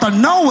quiet, but the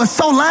no was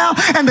so loud,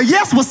 and the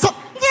yes was so,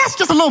 yes,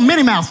 just a little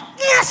Minnie Mouse.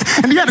 Yes.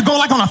 And you had to go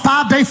like on a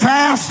 5-day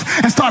fast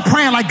and start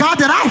praying like, God,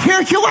 did I hear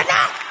you or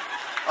not?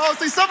 Oh,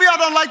 see, some of y'all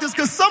don't like this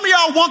because some of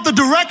y'all want the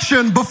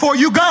direction before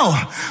you go.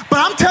 But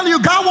I'm telling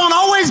you, God won't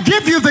always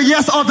give you the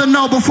yes or the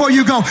no before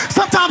you go.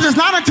 Sometimes it's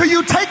not until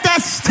you take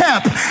that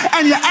step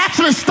and you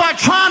actually start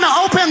trying to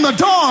open the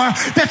door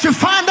that you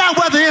find out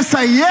whether it's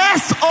a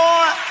yes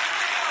or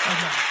a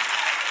no.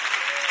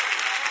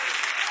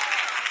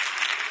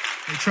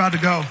 They tried to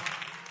go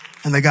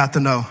and they got the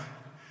no.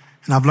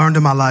 And I've learned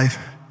in my life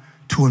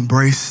to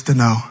embrace the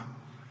no.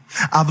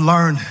 I've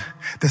learned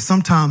that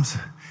sometimes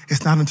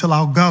it's not until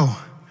I'll go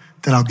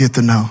that I'll get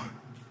the no.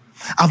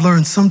 I've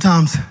learned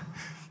sometimes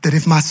that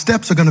if my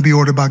steps are going to be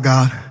ordered by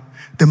God,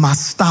 then my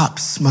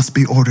stops must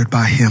be ordered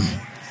by him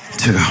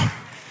too.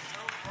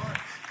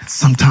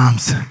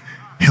 Sometimes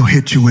he'll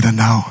hit you with a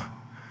no.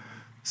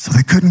 So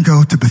they couldn't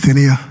go to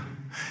Bithynia.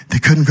 They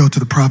couldn't go to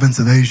the province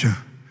of Asia.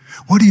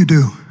 What do you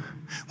do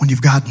when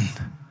you've gotten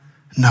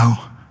no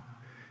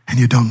and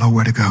you don't know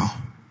where to go?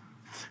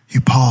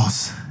 You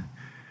pause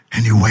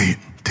and you wait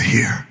to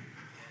hear.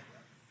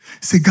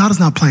 See, God is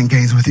not playing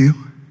games with you.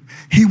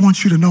 He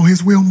wants you to know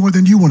his will more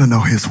than you want to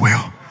know his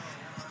will.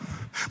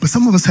 But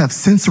some of us have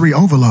sensory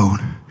overload.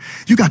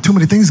 You got too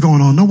many things going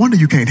on. No wonder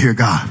you can't hear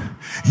God.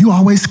 You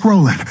always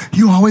scrolling.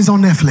 You always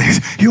on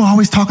Netflix. You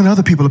always talking to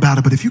other people about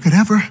it. But if you could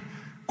ever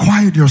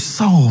quiet your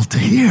soul to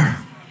hear,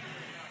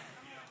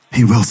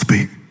 he will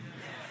speak.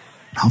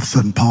 All of a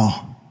sudden,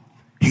 Paul,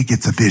 he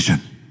gets a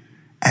vision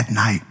at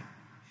night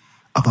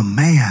of a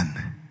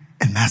man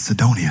in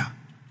Macedonia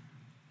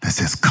that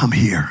says, come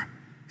here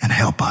and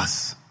help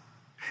us.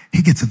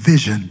 He gets a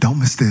vision, don't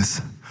miss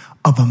this,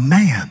 of a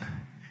man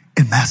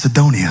in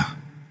Macedonia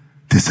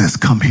that says,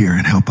 come here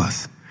and help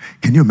us.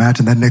 Can you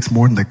imagine that next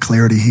morning, the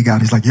clarity he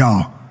got? He's like,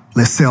 y'all,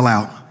 let's sail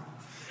out.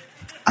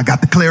 I got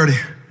the clarity.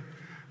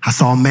 I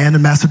saw a man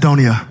in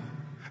Macedonia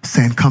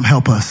saying, come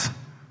help us.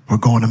 We're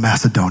going to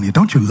Macedonia.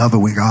 Don't you love it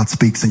when God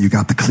speaks and you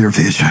got the clear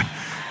vision?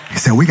 He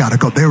said, we got to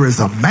go. There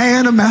is a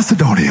man in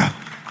Macedonia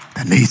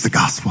that needs the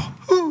gospel.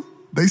 Ooh,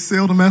 they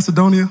sailed to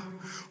Macedonia,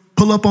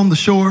 pull up on the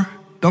shore.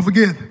 Don't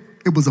forget,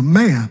 it was a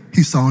man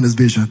he saw in his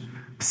vision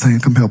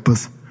saying, come help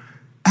us.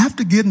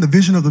 After getting the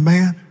vision of the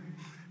man,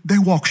 they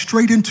walked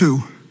straight into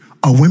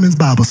a women's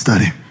Bible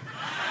study.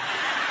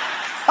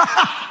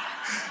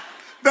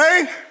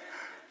 There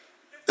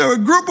were a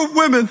group of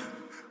women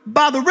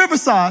by the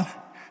riverside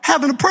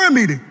having a prayer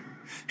meeting.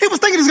 He was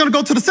thinking he was going to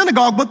go to the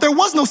synagogue, but there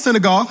was no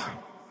synagogue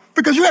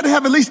because you had to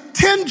have at least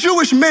 10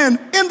 Jewish men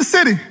in the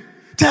city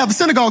to have a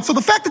synagogue. So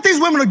the fact that these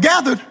women are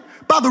gathered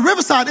by the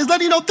riverside is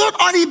letting you know there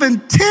aren't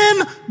even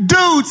 10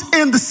 dudes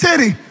in the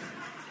city.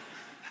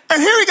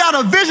 And here he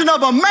got a vision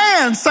of a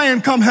man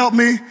saying, come help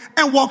me,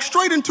 and walked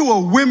straight into a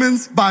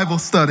women's Bible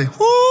study.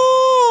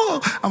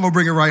 Ooh, I'm going to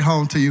bring it right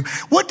home to you.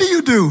 What do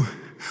you do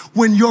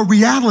when your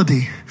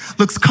reality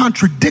looks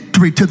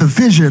contradictory to the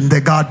vision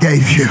that God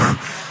gave you?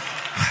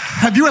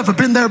 Have you ever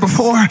been there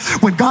before?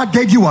 When God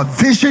gave you a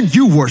vision,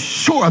 you were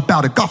sure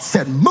about it. God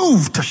said,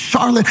 move to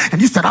Charlotte.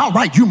 And you said, all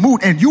right, you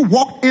moved. And you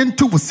walked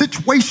into a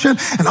situation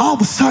and all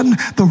of a sudden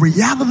the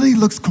reality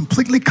looks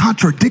completely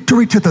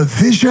contradictory to the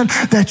vision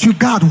that you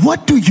got.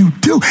 What do?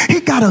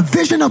 He got a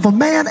vision of a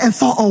man and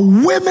saw a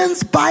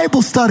women's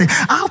Bible study.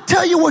 I'll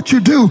tell you what you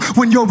do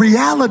when your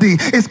reality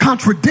is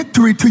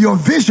contradictory to your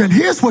vision.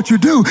 Here's what you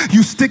do.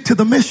 You stick to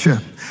the mission.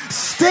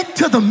 Stick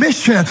to the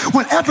mission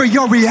whenever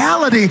your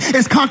reality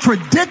is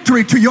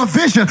contradictory to your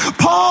vision.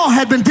 Paul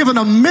had been given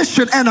a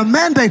mission and a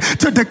mandate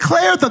to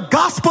declare the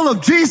gospel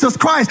of Jesus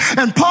Christ.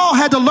 And Paul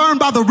had to learn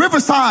by the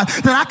riverside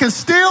that I can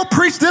still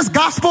preach this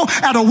gospel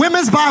at a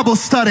women's Bible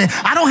study.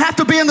 I don't have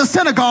to be in the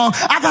synagogue.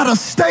 I got to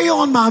stay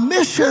on my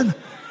mission.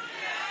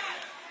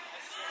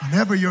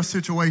 Whenever your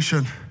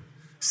situation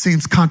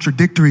seems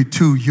contradictory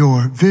to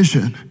your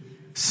vision,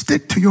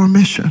 stick to your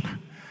mission.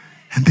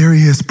 And there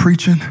he is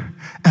preaching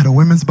at a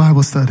women's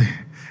Bible study.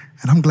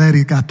 And I'm glad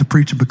he got to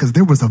preaching because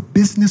there was a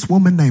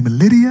businesswoman named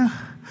Lydia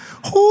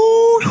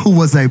who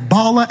was a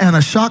baller and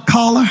a shot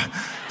caller.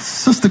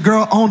 Sister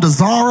girl owned a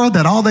Zara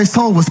that all they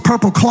sold was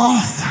purple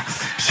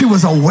cloth. She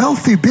was a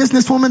wealthy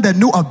businesswoman that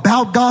knew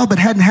about God but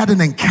hadn't had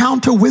an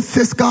encounter with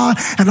this God.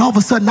 And all of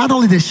a sudden, not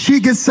only did she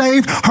get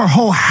saved, her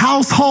whole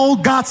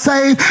household got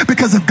saved.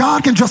 Because if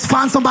God can just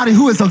find somebody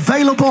who is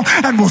available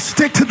and will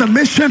stick to the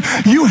mission,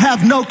 you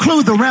have no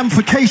clue the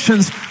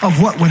ramifications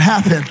of what would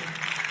happen.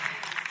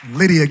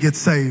 Lydia gets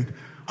saved.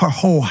 Her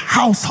whole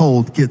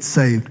household gets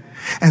saved.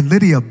 And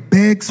Lydia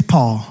begs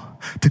Paul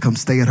to come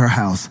stay at her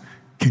house.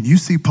 Can you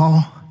see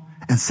Paul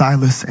and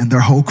Silas and their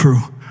whole crew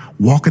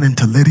walking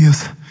into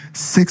Lydia's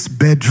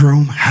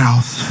 6-bedroom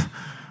house?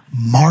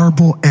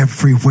 Marble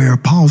everywhere.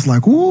 Paul's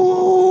like,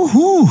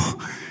 ooh,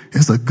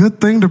 it's a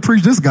good thing to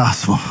preach this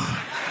gospel.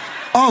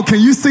 Oh, can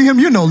you see him?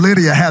 You know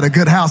Lydia had a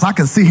good house. I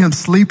can see him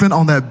sleeping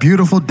on that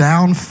beautiful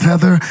down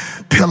feather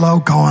pillow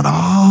going,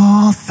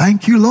 oh,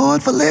 thank you,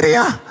 Lord, for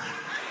Lydia.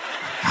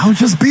 I was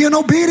just being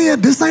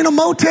obedient. This ain't a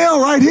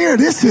motel right here.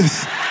 This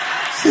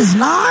is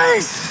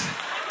nice.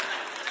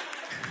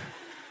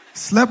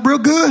 Slept real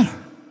good.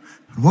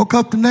 Woke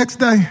up the next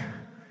day.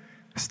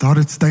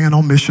 Started staying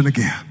on mission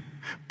again.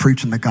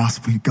 Preaching the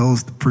gospel. He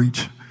goes to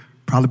preach,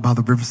 probably by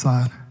the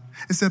riverside.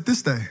 Except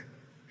this day,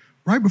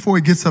 right before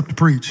he gets up to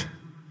preach,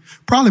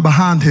 probably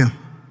behind him,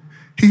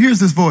 he hears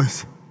this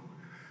voice.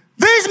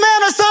 These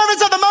men are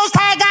servants of the Most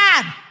High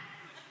God.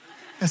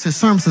 As his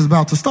sermon is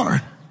about to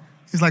start.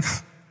 He's like,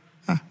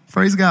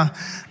 praise God.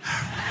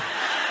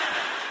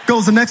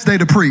 Goes the next day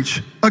to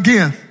preach.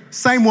 Again,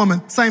 same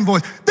woman, same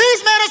voice.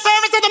 These men are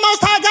servants of the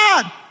Most High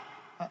God.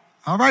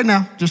 All right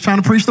now, just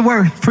trying to preach the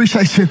word.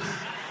 Appreciate you.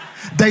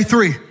 Day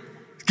 3,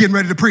 getting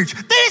ready to preach.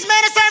 These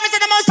men are servants of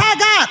the Most High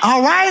God.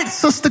 All right,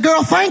 sister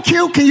girl, thank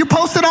you. Can you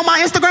post it on my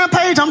Instagram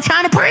page? I'm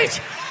trying to preach.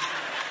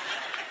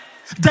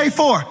 Day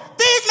 4,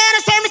 these men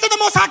are servants of the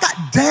Most High God.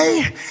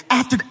 Day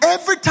after,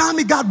 every time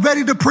he got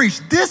ready to preach,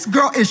 this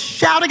girl is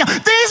shouting out,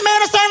 these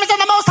men are servants of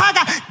the Most High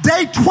God.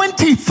 day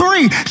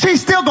 23,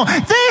 she's still going.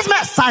 These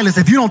men, Silas,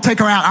 if you don't take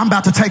her out, I'm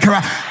about to take her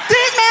out.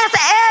 These men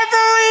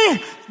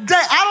every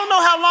day. I don't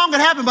know how long it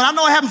happened, but I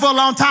know it happened for a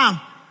long time.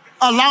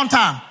 A long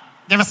time.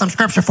 Give us some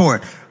scripture for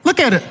it. Look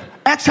at it.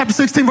 Acts chapter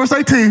 16, verse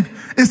 18.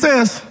 It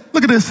says,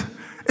 look at this.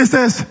 It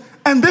says,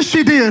 and this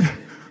she did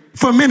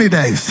for many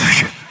days.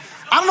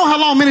 I don't know how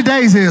long many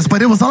days is,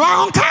 but it was a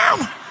long time.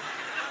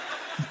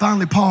 And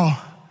finally, Paul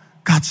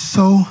got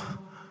so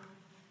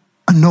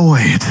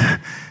annoyed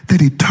that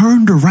he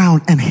turned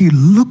around and he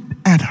looked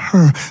at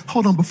her.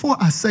 Hold on, before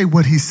I say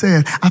what he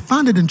said, I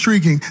find it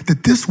intriguing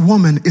that this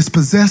woman is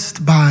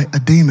possessed by a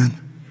demon,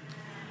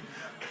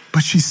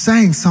 but she's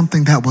saying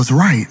something that was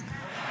right.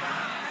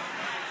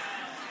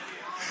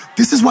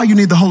 This is why you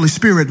need the Holy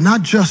Spirit,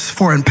 not just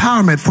for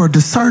empowerment, for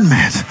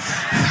discernment.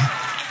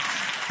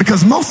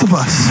 Because most of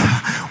us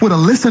would have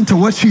listened to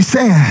what she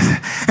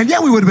said. And yeah,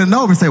 we would have been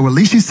over and say, well, at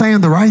least she's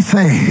saying the right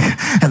thing.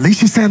 At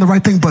least she's saying the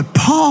right thing. But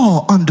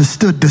Paul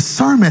understood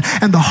discernment,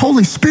 and the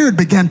Holy Spirit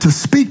began to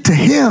speak to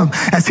him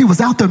as he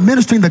was out there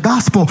ministering the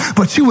gospel.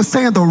 But she was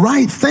saying the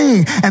right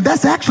thing. And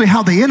that's actually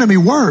how the enemy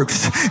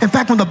works. In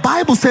fact, when the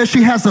Bible says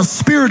she has a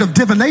spirit of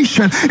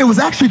divination, it was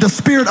actually the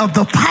spirit of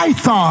the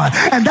python.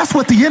 And that's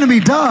what the enemy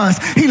does.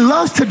 He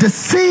loves to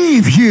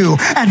deceive you,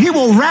 and he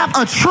will wrap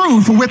a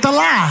truth with a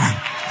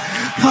lie.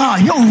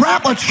 He'll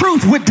wrap a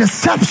truth with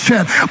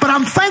deception. But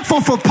I'm thankful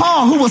for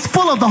Paul, who was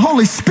full of the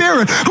Holy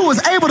Spirit, who was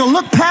able to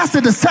look past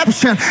the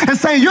deception and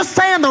say, you're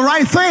saying the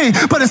right thing,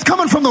 but it's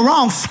coming from the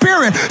wrong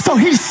spirit. So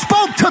he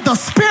spoke to the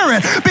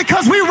spirit,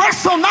 because we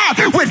wrestle not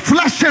with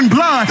flesh and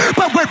blood,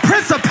 but with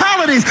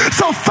principalities.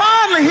 So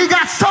finally he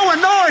got so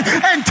annoyed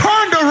and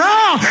turned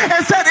around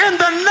and said, in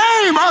the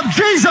name of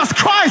Jesus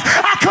Christ,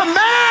 I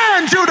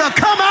command you to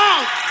come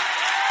out.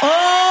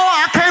 Oh,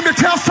 I came to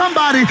tell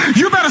somebody,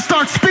 you better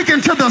start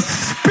speaking to the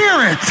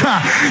spirit.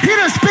 He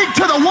didn't speak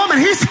to the woman.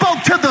 He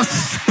spoke to the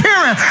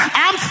spirit.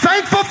 I'm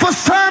thankful for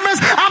sermons.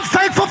 I'm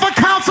thankful for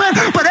counseling.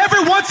 But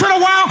every once in a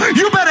while,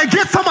 you better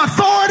get some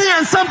authority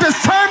and some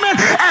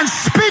discernment and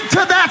speak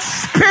to that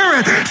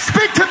spirit.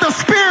 Speak to the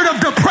spirit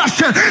of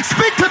depression.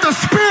 Speak to the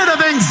spirit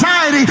of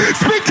anxiety.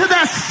 Speak to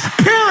that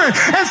spirit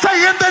and say,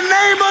 in the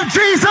name of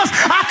Jesus,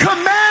 I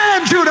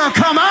command you to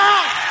come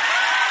out.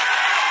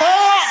 Oh,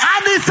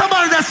 I need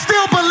somebody that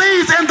still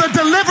believes in the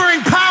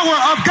delivering power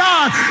of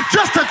God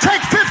just to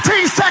take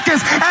 15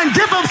 seconds and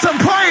give him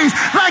some praise,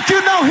 like you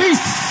know he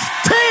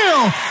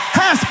still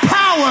has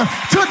power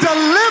to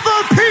deliver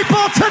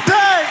people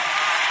today.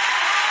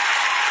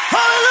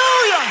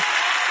 Hallelujah.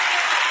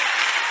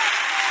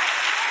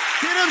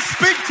 He didn't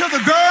speak to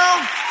the girl.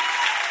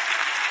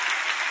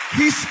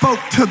 He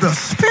spoke to the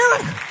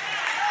spirit.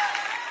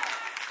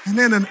 And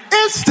in an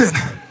instant,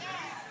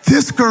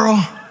 this girl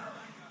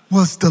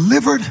was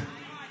delivered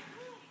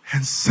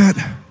and set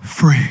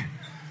free.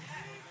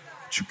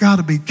 But you got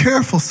to be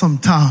careful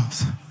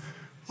sometimes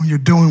when you're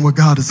doing what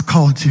God has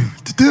called you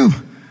to do.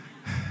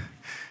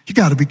 You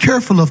got to be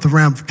careful of the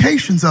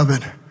ramifications of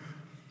it,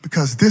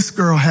 because this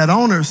girl had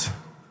owners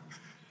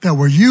that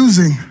were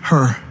using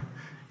her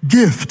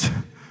gift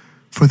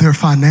for their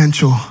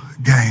financial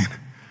gain.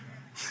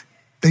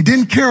 They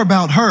didn't care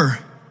about her.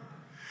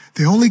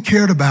 They only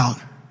cared about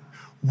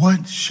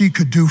what she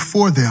could do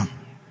for them,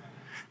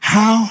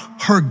 how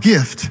her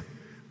gift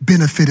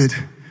benefited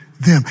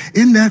them.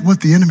 Isn't that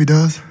what the enemy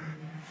does?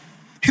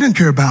 He doesn't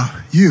care about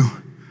you,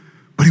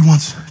 but he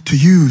wants to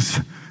use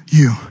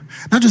you.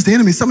 Not just the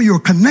enemy, some of you are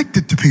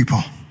connected to people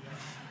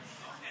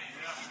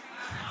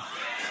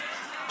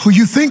who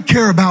you think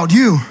care about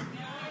you,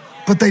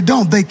 but they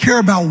don't. They care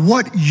about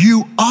what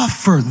you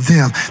offer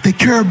them. They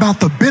care about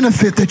the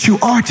benefit that you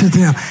are to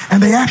them,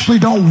 and they actually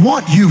don't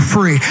want you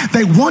free.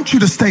 They want you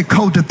to stay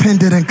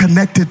codependent and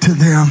connected to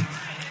them.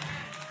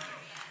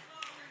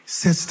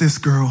 Sets this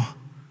girl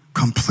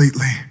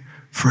completely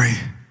free.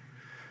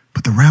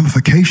 But the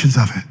ramifications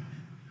of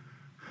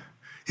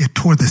it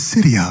tore the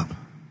city up.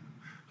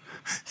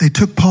 They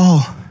took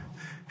Paul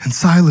and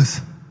Silas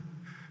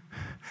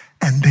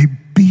and they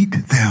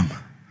beat them.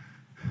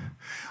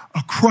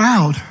 A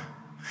crowd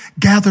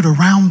gathered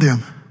around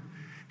them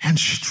and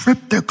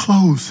stripped their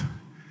clothes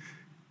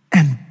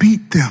and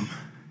beat them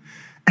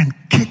and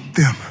kicked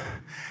them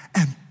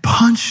and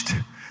punched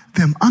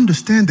them.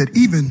 Understand that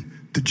even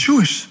the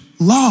Jewish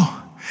law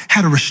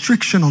had a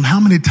restriction on how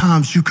many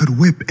times you could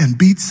whip and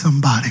beat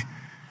somebody.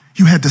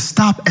 You had to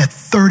stop at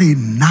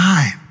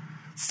 39.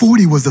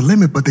 40 was the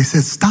limit, but they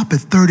said stop at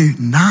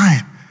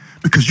 39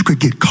 because you could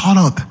get caught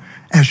up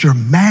as you're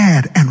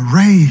mad and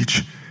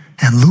rage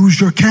and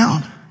lose your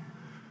count.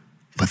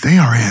 But they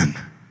are in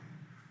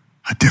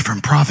a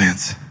different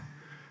province.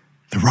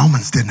 The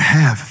Romans didn't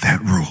have that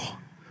rule.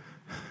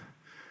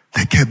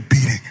 They kept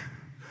beating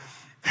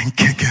and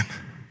kicking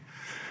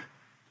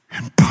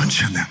and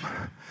punching them.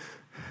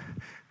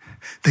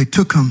 They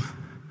took him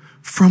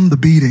from the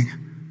beating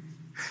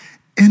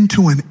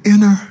into an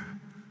inner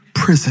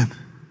prison.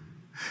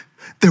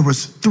 There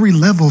was 3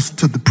 levels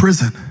to the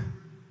prison.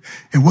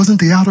 It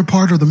wasn't the outer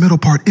part or the middle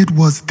part. It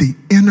was the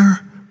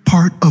inner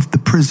part of the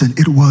prison.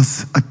 It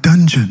was a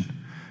dungeon.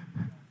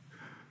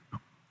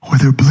 where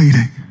they're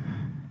bleeding,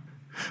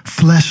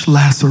 flesh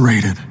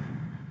lacerated,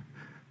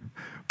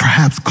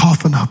 perhaps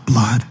coughing up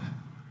blood,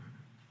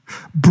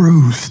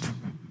 bruised,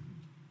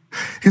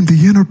 in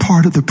the inner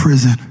part of the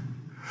prison,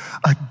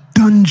 a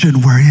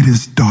dungeon where it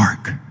is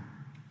dark.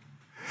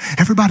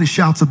 Everybody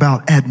shouts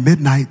about at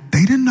midnight.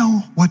 They didn't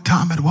know what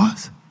time it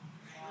was.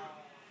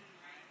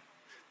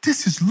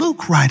 This is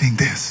Luke writing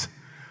this.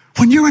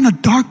 When you're in a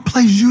dark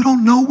place, you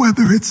don't know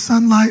whether it's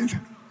sunlight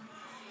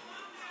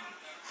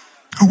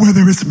or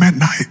whether it's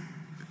midnight.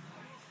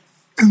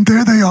 And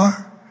there they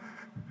are,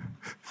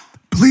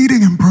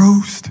 bleeding and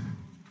bruised.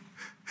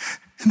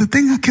 And the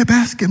thing I kept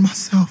asking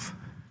myself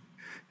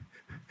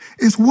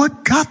is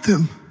what got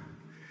them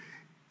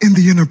in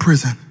the inner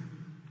prison?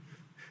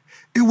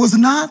 It was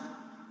not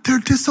their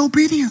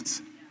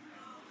disobedience.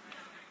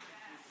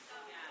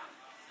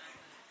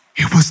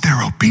 It was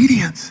their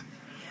obedience.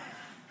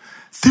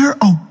 Their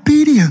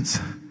obedience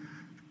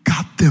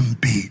got them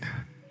beat.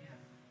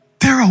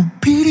 Their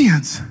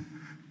obedience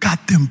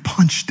got them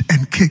punched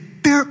and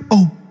kicked. Their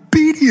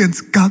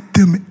obedience got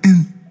them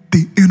in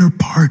the inner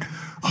part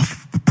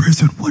of the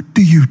prison. What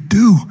do you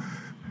do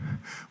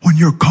when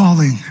your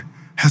calling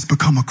has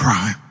become a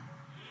crime?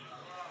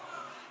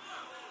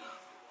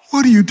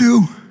 What do you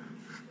do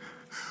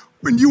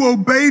when you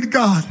obeyed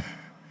God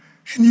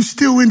and you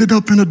still ended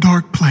up in a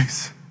dark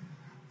place?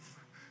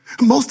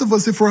 Most of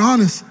us, if we're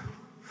honest,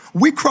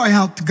 we cry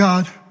out to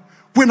God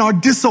when our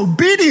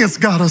disobedience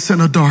got us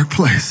in a dark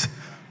place.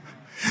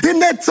 Isn't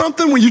that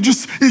something when you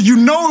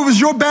know it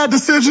was your bad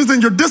decisions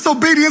and your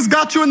disobedience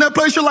got you in that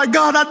place? You're like,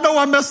 God, I know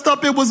I messed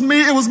up. It was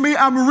me.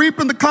 I'm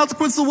reaping the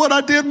consequences of what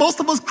I did. Most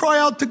of us cry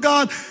out to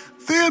God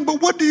then,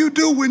 but what do you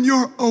do when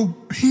your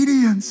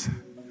obedience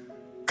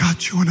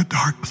got you in a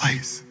dark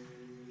place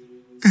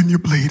and you're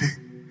bleeding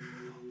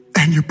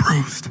and you're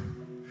bruised?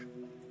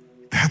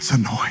 That's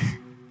annoying.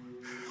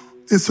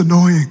 It's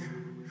annoying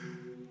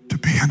to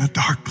be in a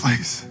dark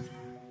place.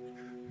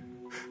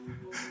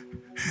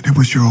 And it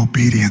was your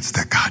obedience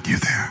that got you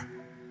there.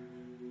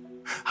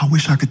 I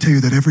wish I could tell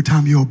you that every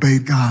time you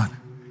obeyed God,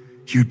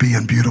 you'd be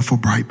in beautiful,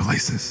 bright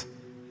places.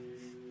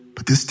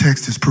 But this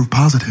text is proof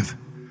positive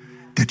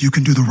that you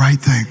can do the right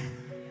thing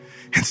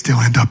and still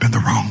end up in the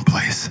wrong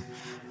place.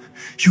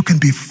 You can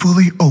be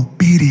fully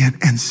obedient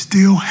and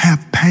still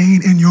have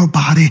pain in your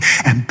body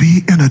and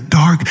be in a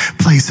dark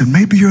place. And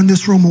maybe you're in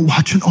this room or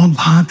watching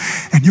online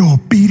and your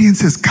obedience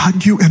has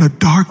gotten you in a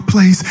dark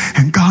place.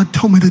 And God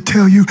told me to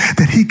tell you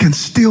that he can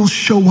still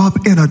show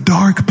up in a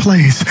dark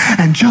place.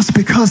 And just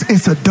because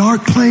it's a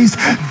dark place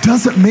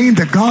doesn't mean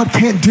that God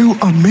can't do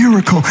a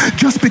miracle.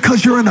 Just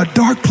because you're in a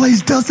dark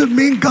place doesn't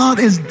mean God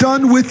is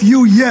done with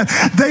you yet.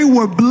 They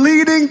were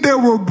bleeding. They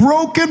were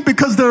broken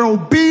because their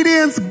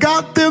obedience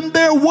got them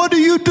there. What do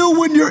you do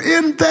when you're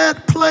in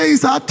that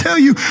place? I'll tell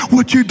you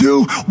what you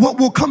do. What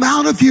will come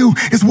out of you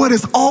is what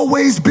has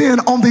always been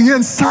on the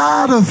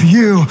inside of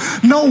you.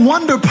 No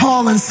wonder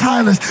Paul and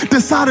Silas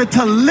decided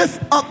to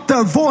lift up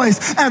their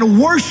voice and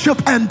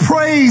worship and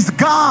praise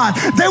God.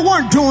 They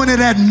weren't doing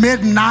it at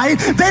midnight.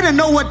 They didn't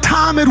know what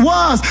time it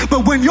was.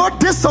 But when your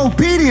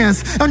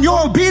disobedience and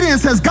your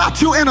obedience has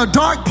got you in a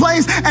dark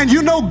place and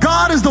you know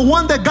God is the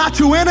one that got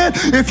you in it,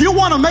 if you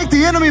want to make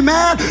the enemy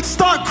mad,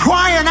 start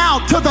crying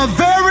out to the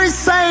very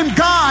same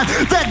God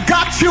that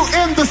got you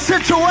in the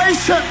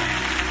situation.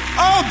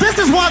 Oh, this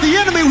is why the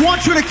enemy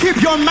wants you to keep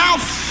your mouth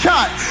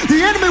shut.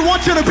 The enemy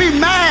wants you to be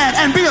mad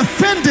and be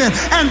offended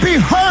and be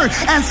hurt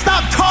and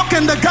stop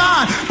talking to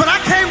God. But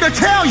I came to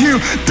tell you,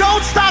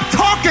 don't stop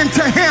talking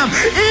to him,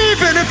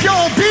 even if your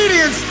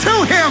obedience to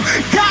him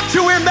got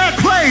you in that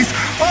place.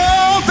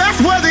 Oh, that's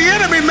where the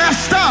enemy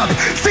messed up.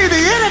 See,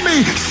 the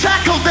enemy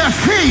shackled their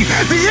feet.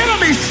 The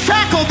enemy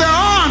shackled their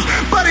arms,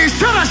 but he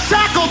should have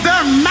shackled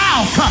their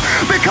mouth.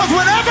 Because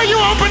whenever you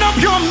open up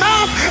your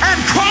mouth and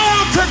cry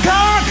out to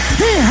God,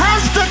 he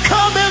has to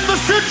come in the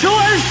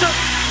situation.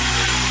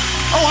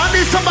 Oh, I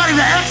need somebody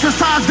to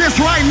exercise this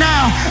right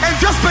now and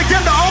just begin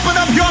to open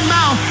up your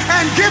mouth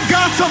and give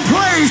God some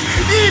praise,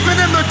 even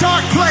in the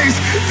dark place,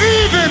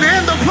 even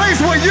in the place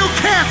where you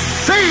can't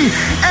see,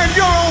 and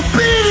your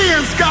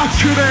obedience got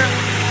you there.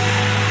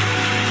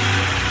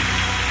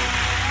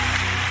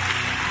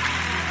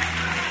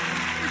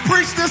 We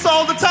preach this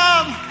all the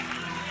time.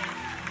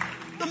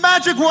 The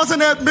magic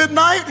wasn't at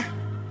midnight.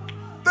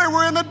 They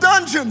were in a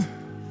dungeon.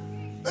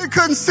 They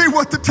couldn't see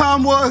what the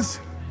time was.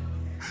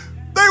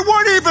 They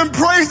weren't even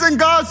praising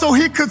God so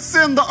he could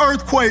send the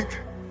earthquake.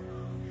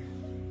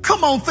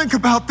 Come on, think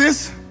about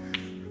this.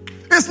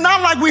 It's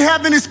not like we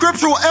have any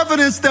scriptural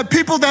evidence that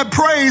people that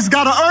praise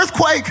got an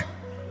earthquake.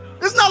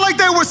 It's not like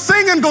they were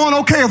singing going,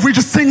 okay, if we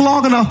just sing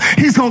long enough,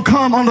 he's going to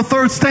come on the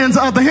third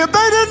stanza of the hymn.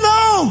 They didn't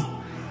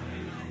know.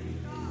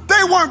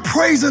 They weren't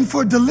praising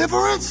for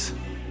deliverance.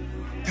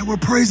 They were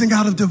praising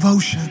out of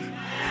devotion.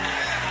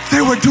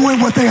 They were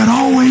doing what they had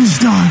always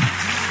done.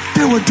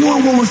 They were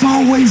doing what was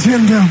always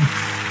in them.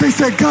 They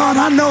said, God,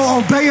 I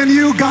know obeying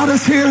you got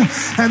us here,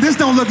 and this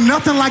don't look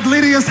nothing like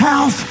Lydia's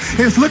house.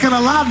 It's looking a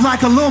lot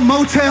like a little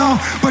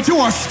motel, but you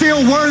are still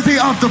worthy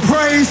of the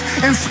praise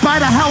in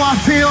spite of how I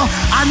feel.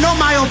 I know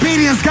my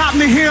obedience got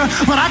me here,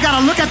 but I got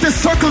to look at this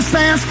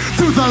circumstance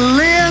through the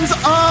lens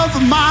of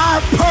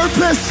my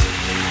purpose.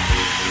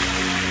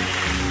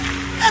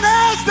 And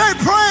as they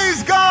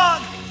praised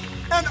God,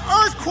 an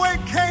earthquake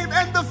came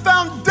and the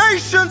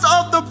foundations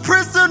of the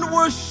prison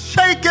were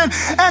shaken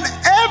and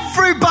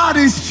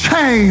everybody's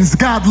chains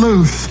got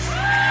loose.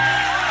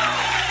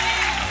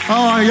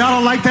 Oh, y'all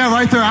don't like that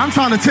right there. I'm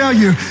trying to tell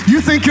you, you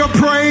think your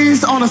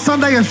praise on a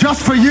Sunday is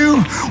just for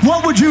you?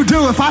 What would you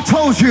do if I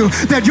told you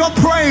that your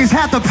praise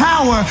had the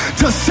power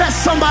to set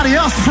somebody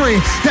else free?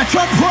 That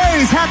your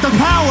praise had the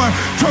power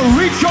to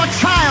reach your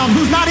child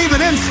who's not even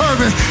in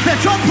service?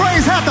 That your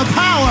praise had the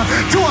power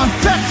to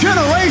affect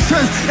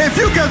generations if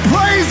you could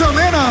praise them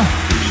in a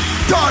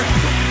dark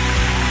place?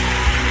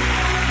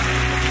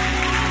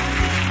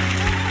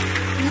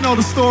 You know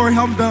the story,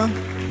 I'm done.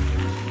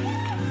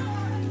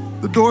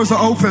 The doors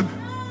are open.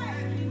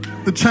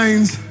 The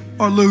chains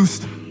are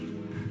loosed.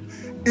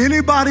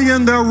 Anybody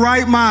in their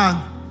right mind,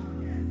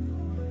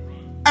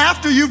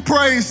 after you've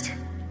praised,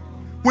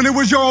 when it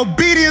was your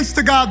obedience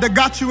to God that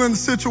got you in the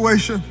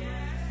situation,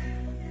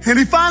 and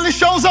he finally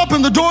shows up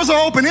and the doors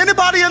are open,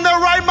 anybody in their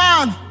right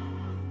mind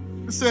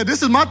said,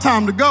 this is my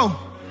time to go.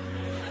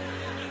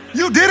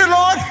 You did it,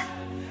 Lord.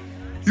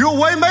 You're a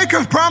way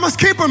maker, promise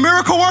keeper,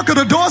 miracle worker.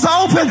 The doors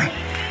are open.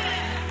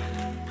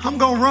 I'm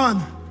going to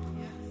run.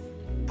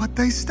 But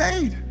they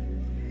stayed.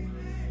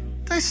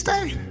 They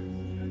stayed.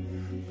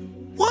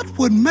 What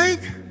would make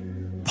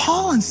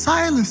Paul and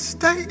Silas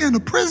stay in a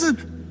prison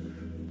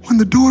when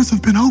the doors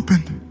have been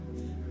opened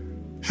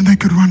and they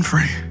could run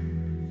free?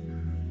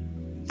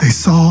 They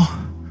saw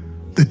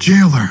the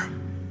jailer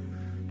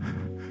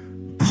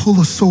pull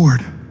a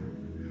sword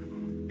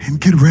and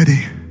get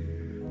ready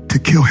to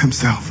kill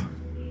himself.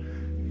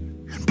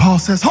 And Paul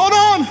says, hold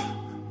on.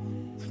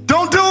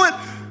 Don't do it.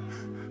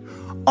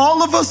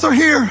 All of us are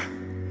here.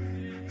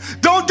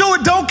 Don't do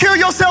it. Don't kill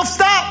yourself.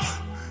 Stop.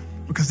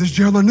 Because this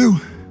jailer knew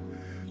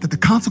that the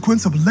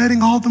consequence of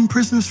letting all them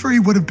prisoners free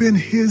would have been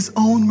his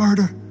own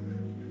murder.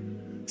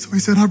 So he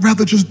said, I'd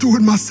rather just do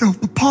it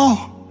myself. But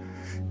Paul,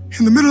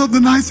 in the middle of the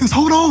night, says,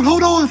 hold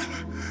on.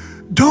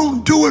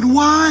 Don't do it.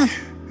 Why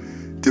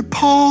did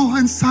Paul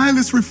and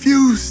Silas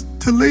refuse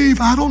to leave?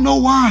 I don't know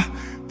why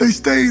they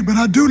stayed, but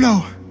I do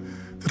know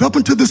that up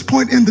until this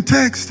point in the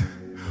text,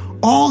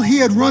 all he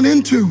had run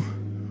into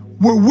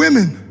were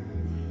women.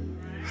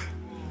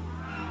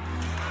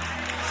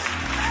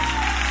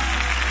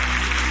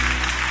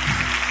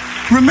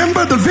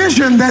 Remember, the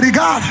vision that he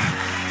got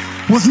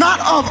was not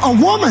of a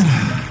woman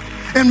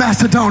in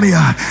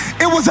Macedonia.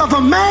 It was of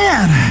a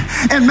man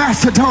in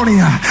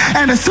Macedonia.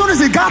 And as soon as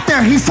he got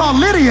there, he saw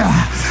Lydia.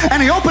 And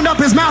he opened up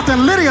his mouth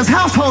and Lydia's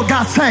household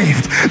got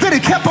saved. Then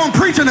he kept on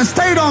preaching and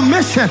stayed on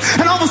mission.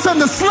 And all of a sudden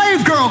the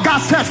slave girl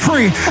got set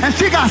free and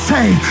she got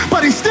saved.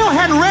 But he still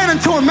hadn't ran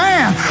into a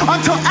man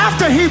until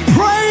after he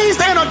praised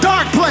in a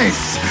dark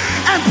place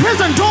and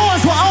prison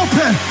doors were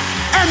open.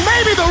 And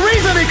maybe the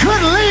reason he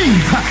couldn't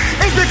leave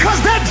is because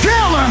that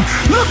jailer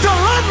looked a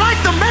lot like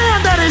the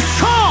man that he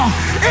saw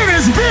in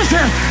his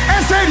vision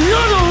and said,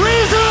 you're the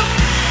reason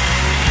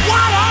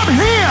why I'm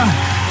here.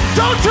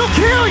 Don't you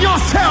kill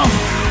yourself.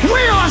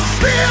 We are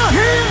still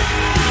here.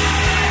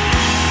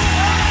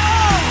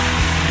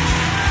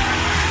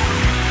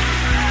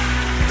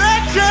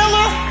 That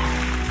jailer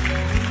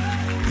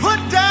put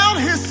down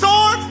his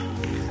sword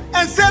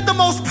and said the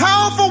most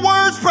powerful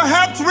words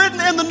perhaps written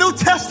in the New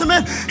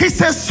Testament. He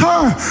says,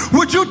 sir,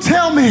 would you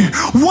tell me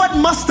what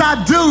must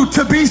I do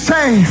to be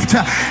saved?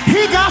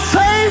 He got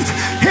saved.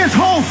 His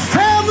whole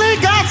family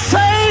got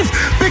saved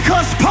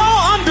because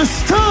Paul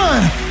understood.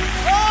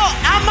 Oh,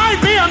 I might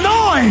be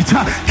annoyed.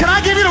 Can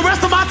I give you the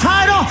rest of my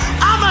title?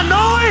 I'm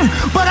annoyed,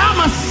 but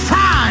I'm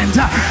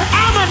assigned.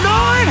 I'm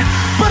annoyed,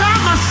 but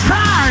I'm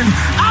assigned.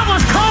 I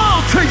was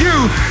called to you.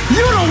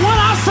 You the one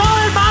I saw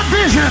in my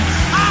vision.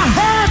 I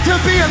had to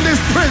be in this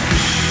prison.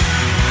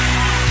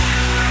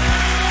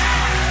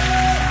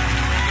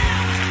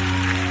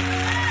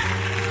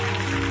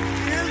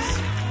 His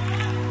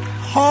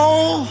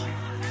whole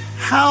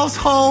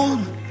household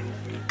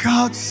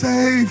got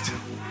saved.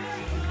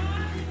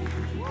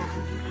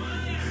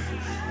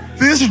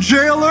 This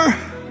jailer,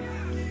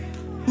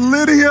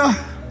 Lydia,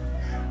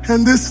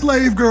 and this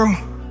slave girl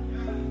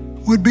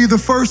would be the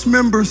first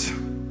members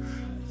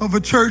of a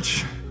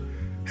church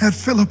at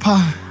Philippi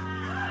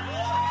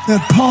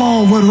that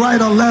Paul would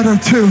write a letter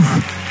to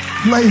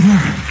later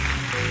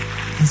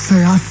and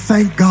say, I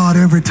thank God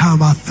every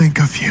time I think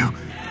of you.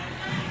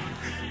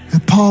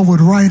 That Paul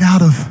would write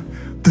out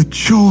of the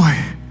joy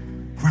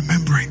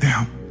remembering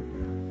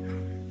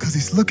them. Because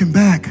he's looking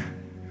back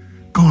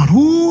going,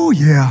 ooh,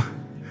 yeah,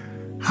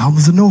 I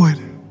was annoyed.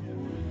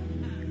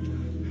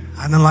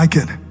 I didn't like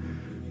it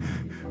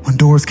when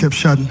doors kept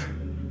shutting.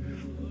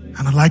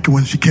 I didn't like it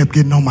when she kept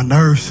getting on my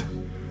nerves,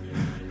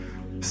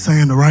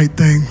 saying the right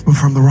thing, but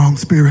from the wrong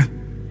spirit.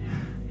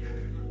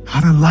 I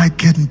didn't like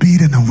getting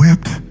beaten and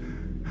whipped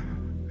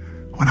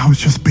when I was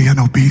just being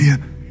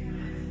obedient.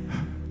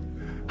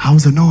 I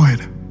was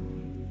annoyed,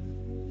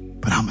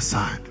 but I'm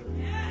assigned.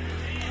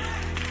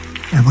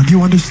 And when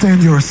you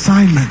understand your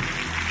assignment,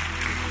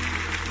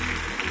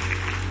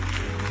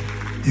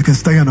 you can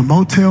stay in a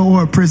motel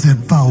or a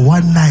prison for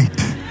one night.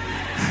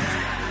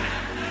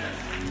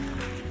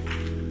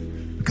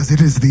 Because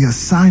it is the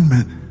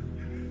assignment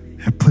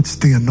that puts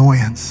the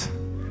annoyance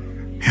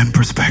in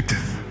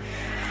perspective.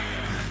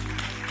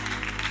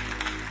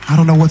 I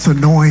don't know what's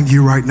annoying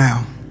you right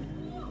now,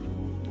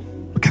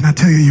 but can I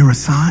tell you, you're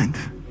assigned?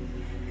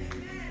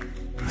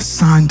 You're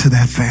assigned to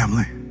that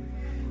family.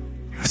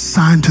 You're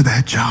assigned to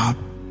that job.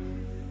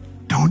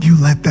 Don't you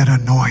let that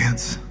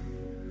annoyance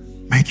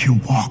make you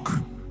walk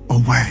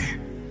away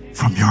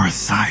from your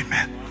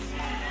assignment.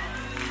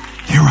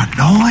 You're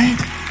annoyed,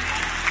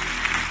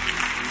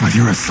 but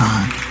you're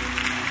assigned.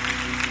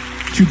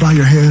 Would you bow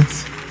your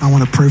heads? I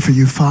want to pray for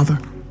you, Father.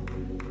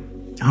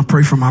 I'll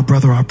pray for my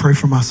brother. I'll pray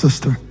for my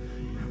sister.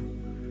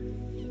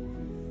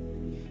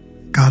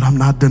 God, I'm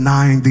not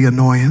denying the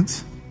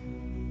annoyance.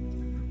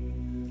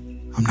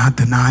 I'm not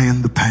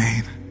denying the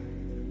pain.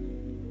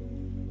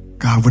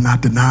 God, we're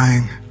not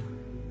denying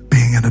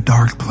being in a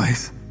dark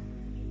place.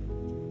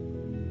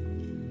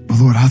 But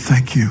Lord, I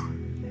thank you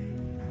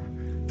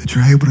that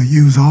you're able to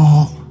use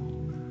all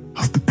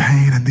of the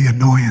pain and the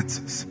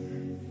annoyances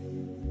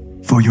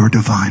for your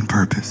divine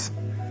purpose.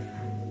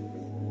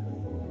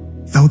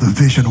 Though the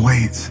vision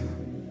waits,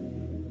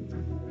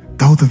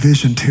 though the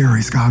vision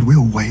tarries, God,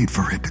 we'll wait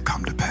for it to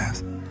come to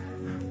pass.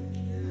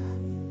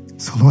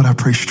 So Lord, I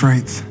pray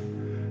strength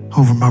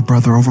over my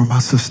brother, over my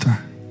sister,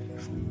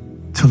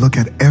 to look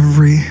at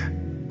every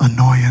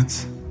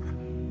annoyance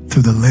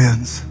through the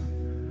lens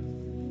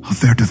of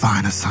their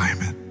divine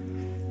assignment,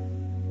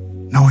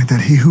 knowing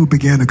that he who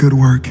began a good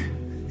work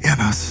in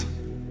us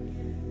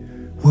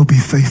will be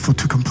faithful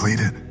to complete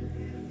it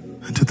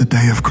until the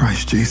day of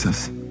Christ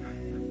Jesus.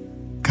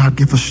 God,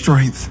 give us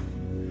strength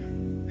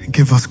and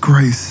give us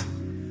grace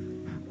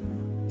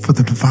for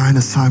the divine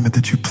assignment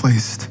that you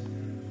placed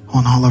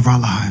on all of our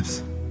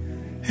lives.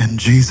 In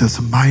Jesus'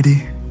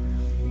 mighty,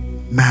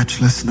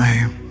 matchless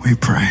name, we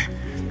pray.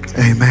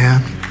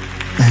 Amen,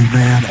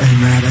 amen,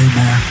 amen,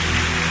 amen.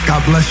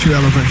 God bless you,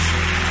 Elevation.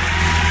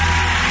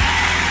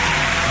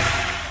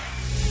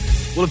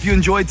 Well, if you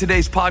enjoyed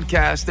today's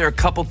podcast, there are a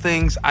couple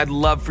things I'd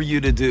love for you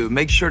to do.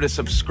 Make sure to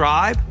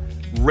subscribe,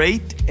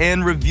 rate,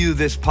 and review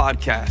this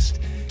podcast.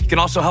 You can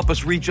also help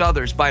us reach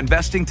others by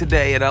investing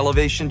today at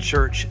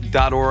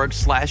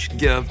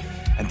elevationchurch.org/give.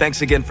 And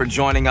thanks again for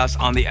joining us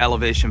on the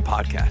Elevation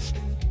Podcast.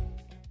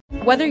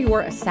 Whether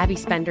you're a savvy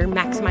spender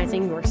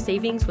maximizing your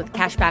savings with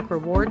cashback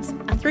rewards,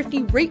 a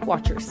thrifty rate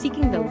watcher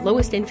seeking the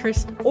lowest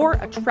interest, or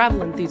a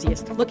travel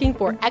enthusiast looking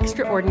for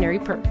extraordinary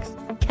perks,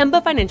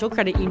 Kemba Financial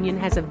Credit Union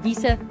has a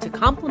visa to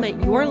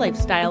complement your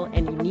lifestyle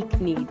and unique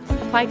needs.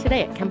 Apply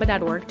today at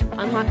Kemba.org to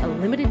unlock a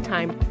limited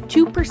time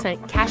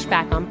 2% cash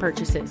back on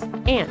purchases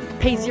and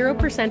pay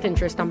 0%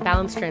 interest on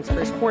balance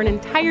transfers for an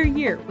entire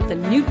year with a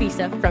new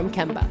visa from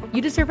Kemba.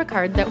 You deserve a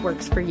card that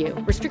works for you.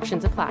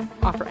 Restrictions apply.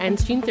 Offer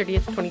ends June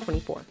 30th,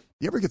 2024.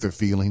 You ever get the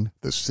feeling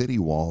the city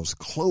walls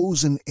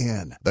closing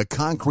in, the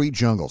concrete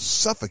jungle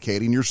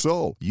suffocating your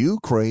soul? You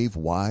crave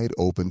wide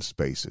open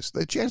spaces,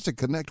 the chance to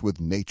connect with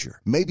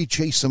nature, maybe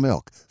chase some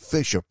elk,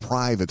 fish a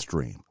private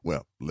stream.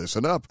 Well,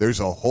 listen up.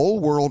 There's a whole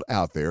world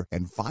out there,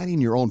 and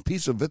finding your own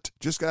piece of it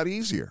just got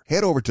easier.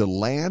 Head over to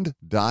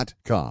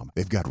land.com.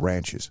 They've got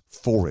ranches,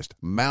 forest,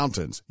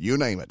 mountains, you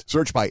name it.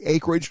 Search by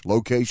acreage,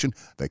 location,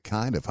 the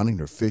kind of hunting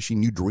or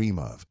fishing you dream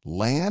of.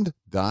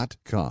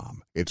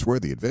 Land.com. It's where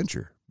the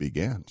adventure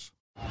begins.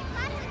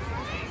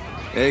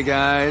 Hey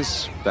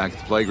guys, back at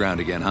the playground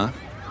again, huh?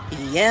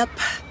 Yep.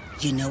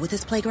 You know what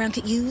this playground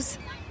could use?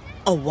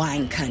 A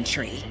wine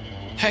country.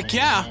 Heck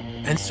yeah,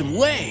 and some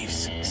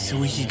waves so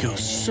we could go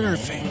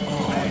surfing.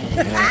 Oh,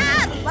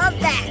 yeah. Love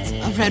that.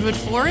 A redwood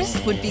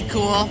forest would be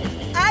cool.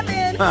 I'm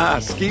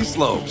in. Ski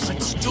slopes.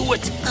 Let's do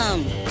it.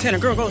 Can a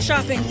girl go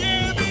shopping?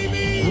 Yeah,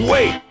 baby.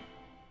 Wait!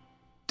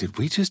 Did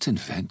we just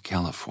invent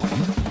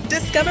California?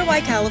 Discover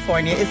why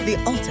California is the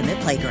ultimate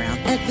playground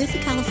at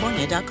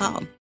visitcalifornia.com.